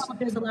 you but I can just, tell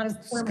there's a lot of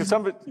because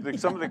some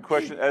of the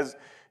questions,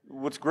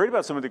 what's great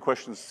about some of the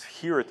questions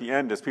here at the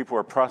end is people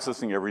are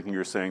processing everything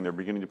you're saying. They're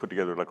beginning to put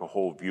together like a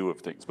whole view of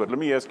things. But let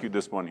me ask you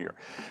this one here.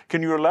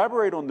 Can you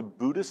elaborate on the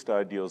Buddhist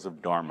ideals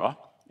of Dharma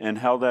and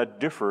how that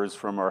differs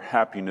from our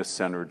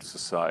happiness-centered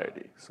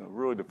society? So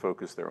really the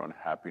focus there on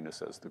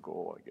happiness as the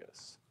goal, I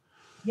guess.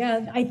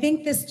 Yeah, I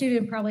think this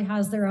student probably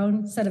has their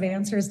own set of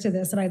answers to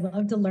this, and I'd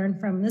love to learn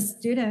from this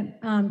student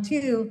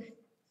too.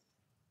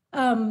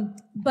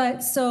 But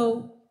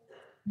so,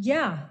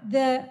 yeah,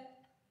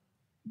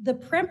 the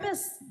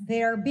premise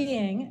there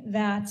being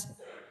that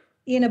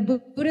in a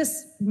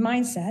Buddhist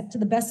mindset, to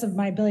the best of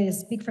my ability to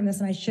speak from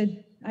this, and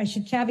I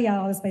should caveat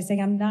all this by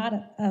saying I'm not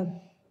a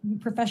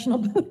professional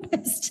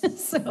Buddhist,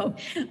 so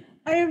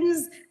I am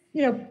just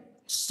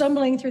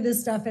stumbling through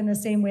this stuff in the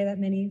same way that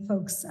many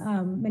folks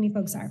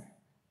are.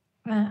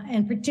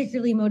 And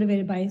particularly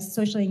motivated by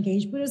socially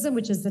engaged Buddhism,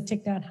 which is the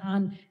Thich Nhat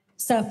Hanh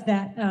stuff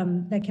that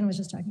Ken was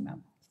just talking about.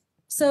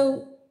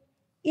 So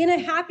in a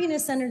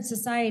happiness-centered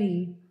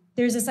society,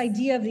 there's this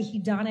idea of the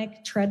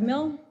hedonic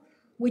treadmill,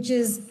 which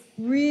is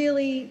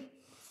really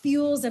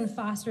fuels and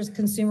fosters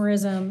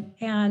consumerism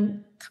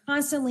and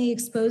constantly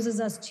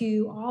exposes us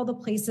to all the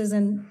places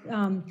and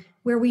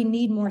where we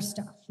need more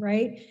stuff,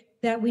 right?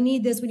 That we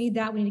need this, we need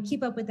that, we need to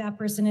keep up with that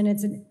person. And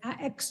it's an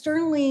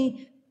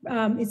externally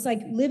it's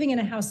like living in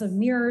a house of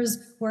mirrors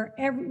where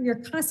you're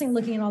constantly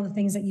looking at all the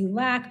things that you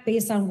lack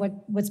based on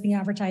what's being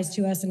advertised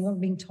to us and what we're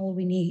being told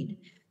we need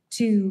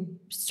to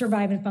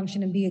survive and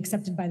function and be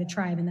accepted by the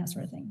tribe and that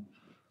sort of thing.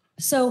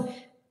 So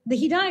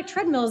the hedonic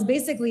treadmill is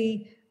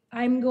basically,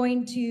 I'm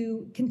going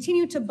to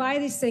continue to buy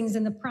these things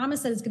in the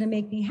promise that it's going to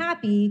make me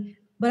happy,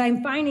 but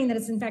I'm finding that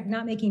it's in fact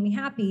not making me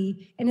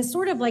happy. And it's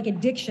sort of like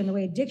addiction, the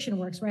way addiction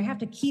works, where I have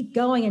to keep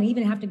going and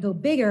even have to go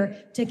bigger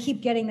to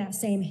keep getting that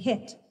same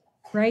hit.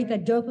 Right?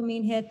 That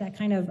dopamine hit, that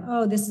kind of,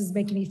 oh, this is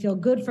making me feel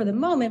good for the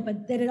moment,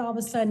 but then it all of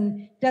a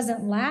sudden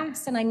doesn't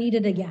last and I need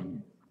it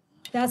again.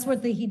 That's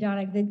what the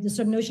hedonic, the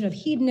sort of notion of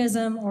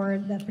hedonism, or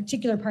that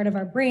particular part of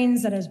our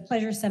brains that is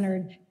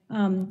pleasure-centered,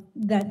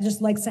 that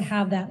just likes to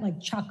have that like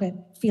chocolate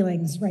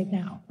feelings right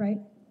now, right?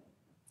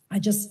 I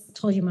just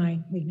told you my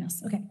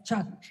weakness. Okay,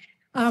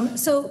 chocolate.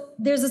 So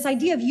there's this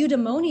idea of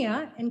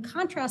eudaimonia in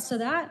contrast to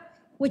that,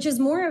 which is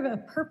more of a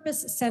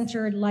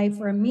purpose-centered life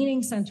or a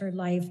meaning-centered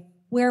life,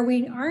 where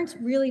we aren't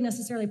really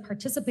necessarily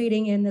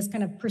participating in this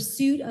kind of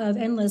pursuit of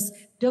endless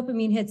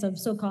dopamine hits of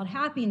so-called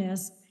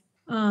happiness,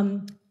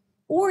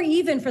 or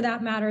even for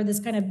that matter, this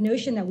kind of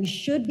notion that we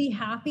should be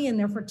happy and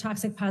therefore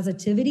toxic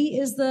positivity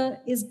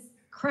is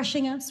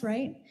crushing us,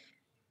 right?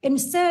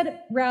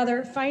 Instead,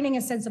 rather, finding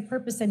a sense of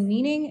purpose and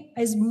meaning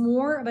is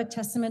more of a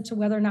testament to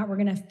whether or not we're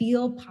gonna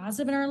feel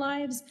positive in our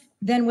lives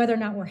than whether or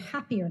not we're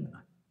happy or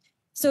not.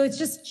 So it's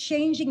just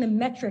changing the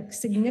metric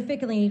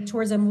significantly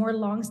towards a more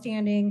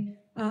longstanding,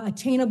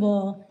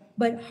 attainable,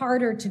 but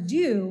harder to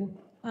do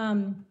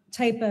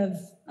type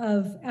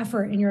of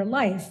effort in your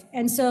life.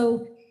 And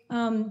so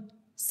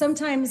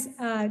sometimes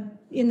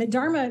in the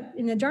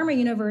Dharma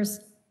universe,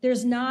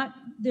 there's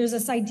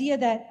this idea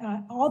that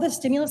all the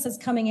stimulus that's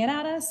coming in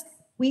at us,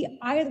 we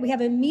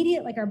have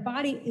immediate, like our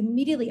body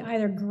immediately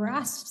either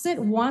grasps it,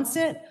 wants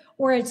it,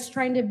 or it's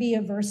trying to be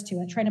averse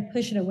to it, trying to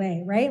push it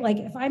away, right? Like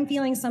if I'm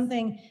feeling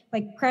something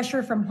like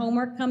pressure from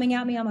homework coming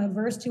at me, I'm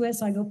averse to it,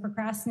 so I go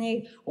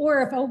procrastinate.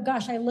 Or if, oh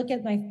gosh, I look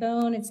at my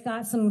phone, it's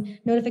got some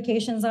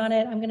notifications on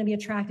it, I'm gonna be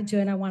attracted to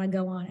it and I wanna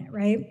go on it,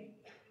 right?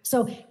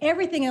 So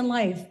everything in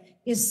life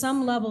is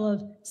some level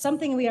of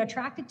something we are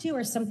attracted to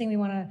or something we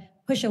wanna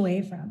push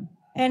away from.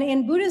 And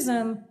in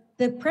Buddhism,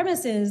 the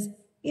premise is,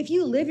 if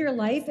you live your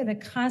life in a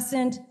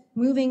constant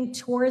moving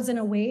towards and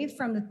away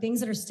from the things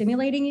that are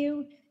stimulating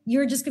you,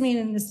 you're just going to be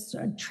in this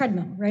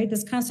treadmill, right?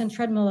 This constant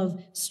treadmill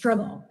of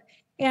struggle.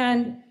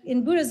 And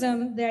in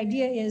Buddhism, the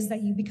idea is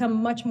that you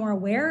become much more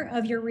aware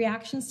of your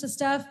reactions to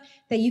stuff,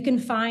 that you can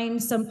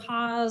find some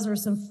pause or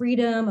some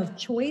freedom of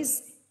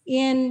choice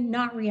in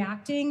not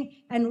reacting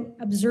and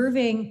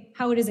observing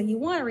how it is that you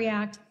want to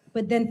react,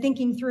 but then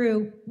thinking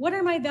through, what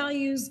are my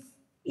values?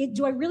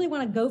 Do I really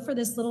want to go for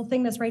this little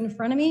thing that's right in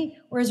front of me?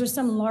 Or is there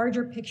some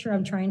larger picture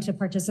I'm trying to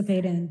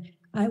participate in?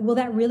 Will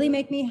that really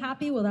make me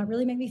happy? Will that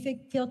really make me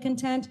feel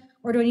content?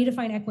 Or do I need to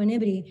find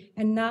equanimity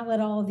and not let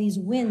all of these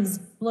winds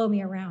blow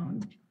me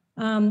around?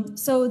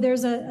 So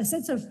there's a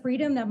sense of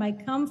freedom that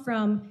might come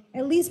from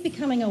at least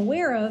becoming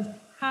aware of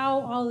how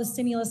all the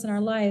stimulus in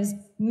our lives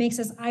makes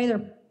us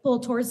either pull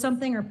towards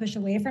something or push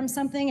away from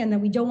something, and that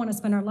we don't want to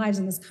spend our lives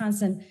in this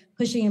constant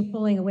pushing and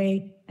pulling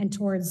away and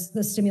towards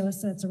the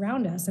stimulus that's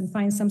around us, and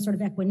find some sort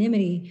of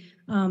equanimity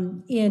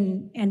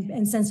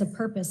and sense of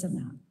purpose in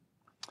that.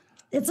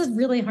 It's a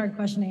really hard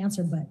question to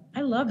answer, but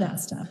I love that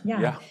stuff.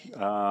 Yeah.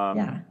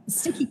 Yeah.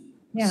 Sticky.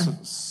 Yeah.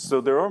 So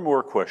there are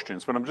more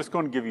questions, but I'm just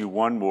going to give you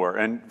one more.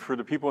 And for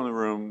the people in the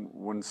room,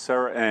 when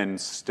Sarah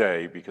ends,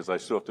 stay, because I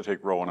still have to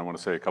take roll and I want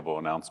to say a couple of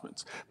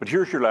announcements. But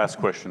here's your last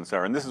question,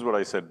 Sarah. And this is what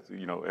I said,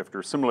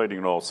 after assimilating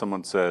it all,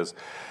 someone says,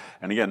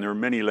 and again, there are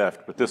many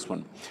left, but this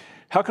one: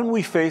 how can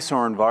we face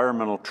our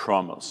environmental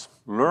traumas,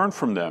 learn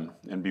from them,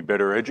 and be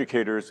better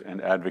educators and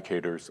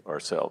advocators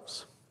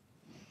ourselves?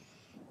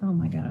 Oh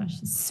my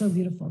gosh, it's so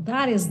beautiful.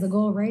 That is the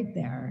goal right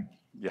there.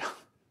 Yeah.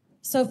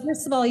 So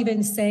first of all,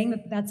 even saying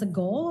that that's a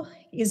goal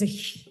is a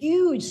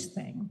huge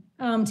thing.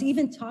 To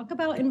even talk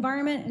about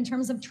environment in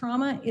terms of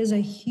trauma is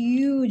a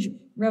huge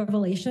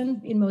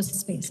revelation in most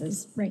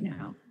spaces right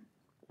now.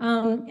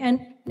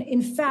 And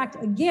in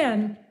fact,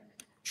 again,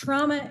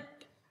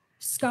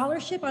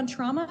 scholarship on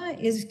trauma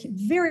is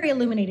very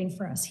illuminating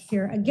for us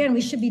here. Again,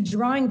 we should be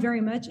drawing very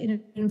much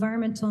in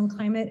environmental and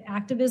climate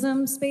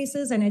activism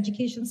spaces and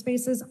education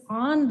spaces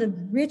on the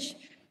rich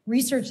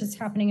research that's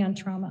happening on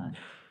trauma.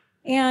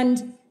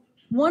 And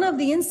one of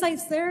the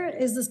insights there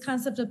is this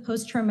concept of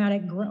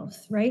post-traumatic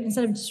growth, right?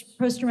 Instead of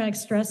post-traumatic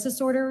stress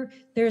disorder,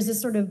 there's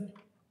this sort of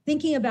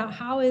thinking about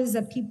how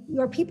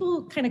are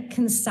people kind of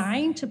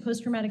consigned to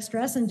post-traumatic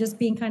stress and just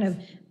being kind of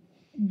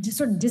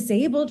sort of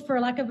disabled, for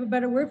lack of a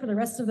better word, for the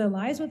rest of their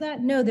lives with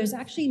that? No, there's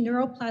actually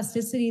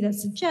neuroplasticity that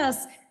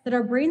suggests that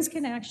our brains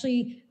can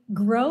actually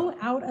grow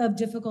out of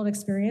difficult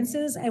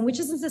experiences, and which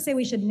isn't to say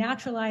we should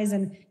naturalize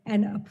and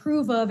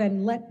approve of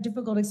and let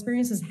difficult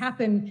experiences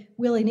happen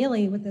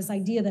willy-nilly with this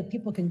idea that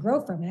people can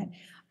grow from it.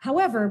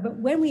 However, but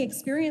when we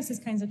experience these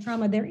kinds of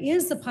trauma, there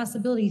is the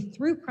possibility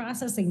through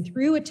processing,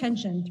 through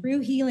attention, through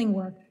healing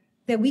work,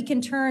 that we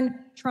can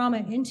turn trauma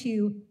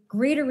into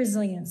greater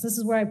resilience. This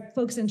is where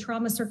folks in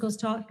trauma circles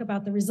talk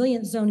about the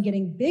resilience zone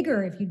getting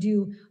bigger if you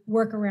do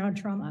work around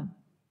trauma.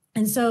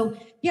 And so,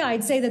 yeah,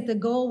 I'd say that the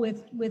goal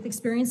with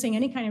experiencing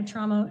any kind of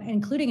trauma,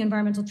 including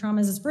environmental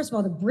traumas, is first of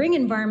all to bring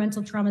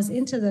environmental traumas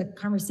into the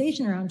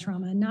conversation around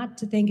trauma, not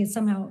to think it's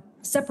somehow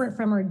separate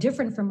from or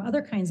different from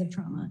other kinds of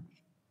trauma.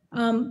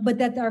 But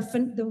that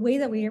the way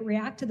that we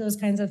react to those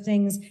kinds of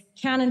things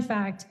can, in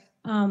fact,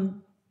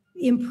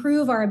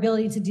 improve our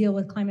ability to deal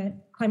with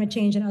climate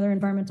change and other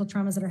environmental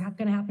traumas that are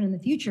going to happen in the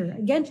future.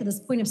 Again, to this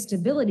point of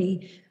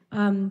stability,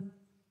 having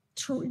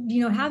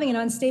an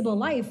unstable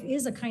life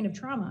is a kind of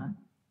trauma.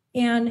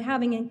 And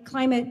having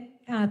climate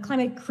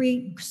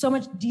create so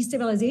much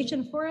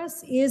destabilization for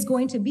us is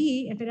going to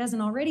be, if it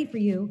hasn't already for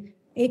you,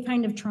 a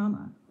kind of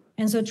trauma.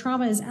 And so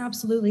trauma is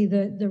absolutely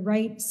the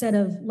right set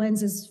of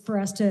lenses for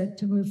us to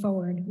move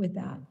forward with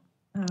that.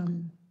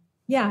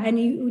 And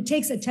it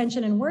takes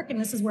attention and work, and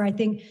this is where I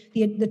think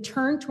the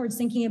turn towards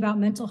thinking about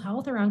mental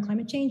health around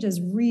climate change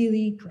is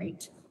really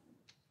great.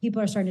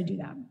 People are starting to do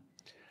that.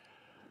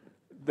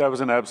 That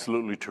was an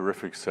absolutely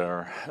terrific,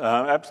 Sarah.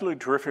 Absolutely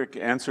terrific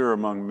answer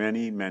among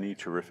many, many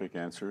terrific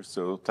answers.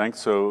 So thanks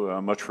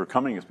so much for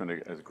coming. It's been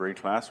a great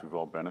class. We've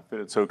all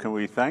benefited. So can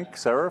we thank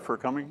Sarah for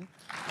coming?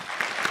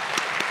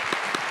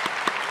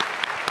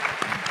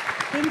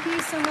 Thank you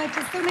so much.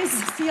 It's so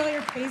nice to see all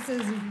your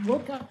faces. You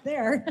woke up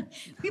there.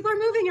 People are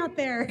moving out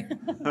there.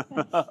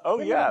 Oh,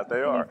 yeah,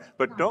 they are.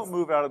 But don't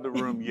move out of the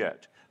room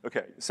yet.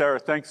 Okay, Sarah,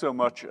 thanks so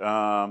much.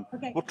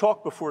 Okay. We'll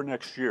talk before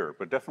next year,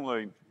 but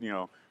definitely,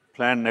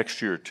 plan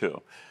next year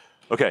too.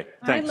 Okay,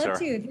 thanks, I'd love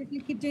Sarah. to. If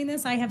you keep doing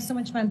this, I have so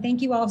much fun.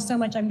 Thank you all so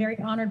much. I'm very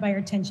honored by your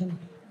attention.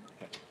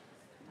 Okay.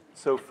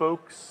 So,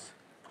 folks,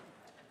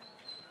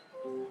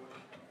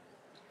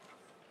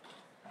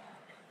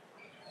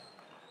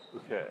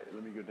 okay,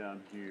 let me go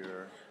down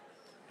here.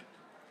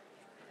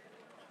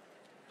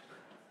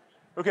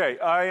 Okay,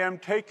 I am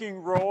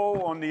taking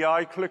roll on the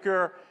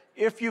iClicker.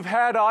 If you've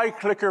had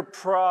iClicker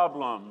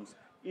problems,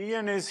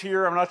 Ian is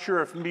here. I'm not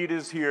sure if Meet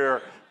is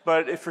here.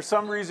 But if for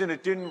some reason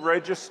it didn't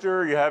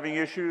register, you're having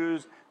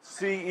issues,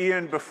 see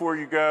Ian before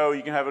you go.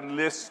 You can have a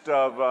list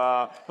of,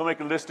 he'll make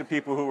a list of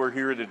people who were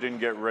here that didn't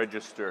get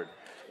registered.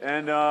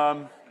 And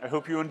I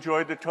hope you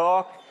enjoyed the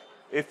talk.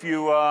 If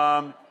you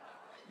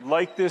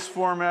like this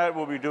format,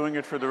 we'll be doing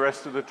it for the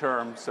rest of the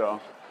term. So,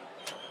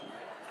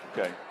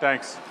 okay,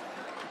 thanks.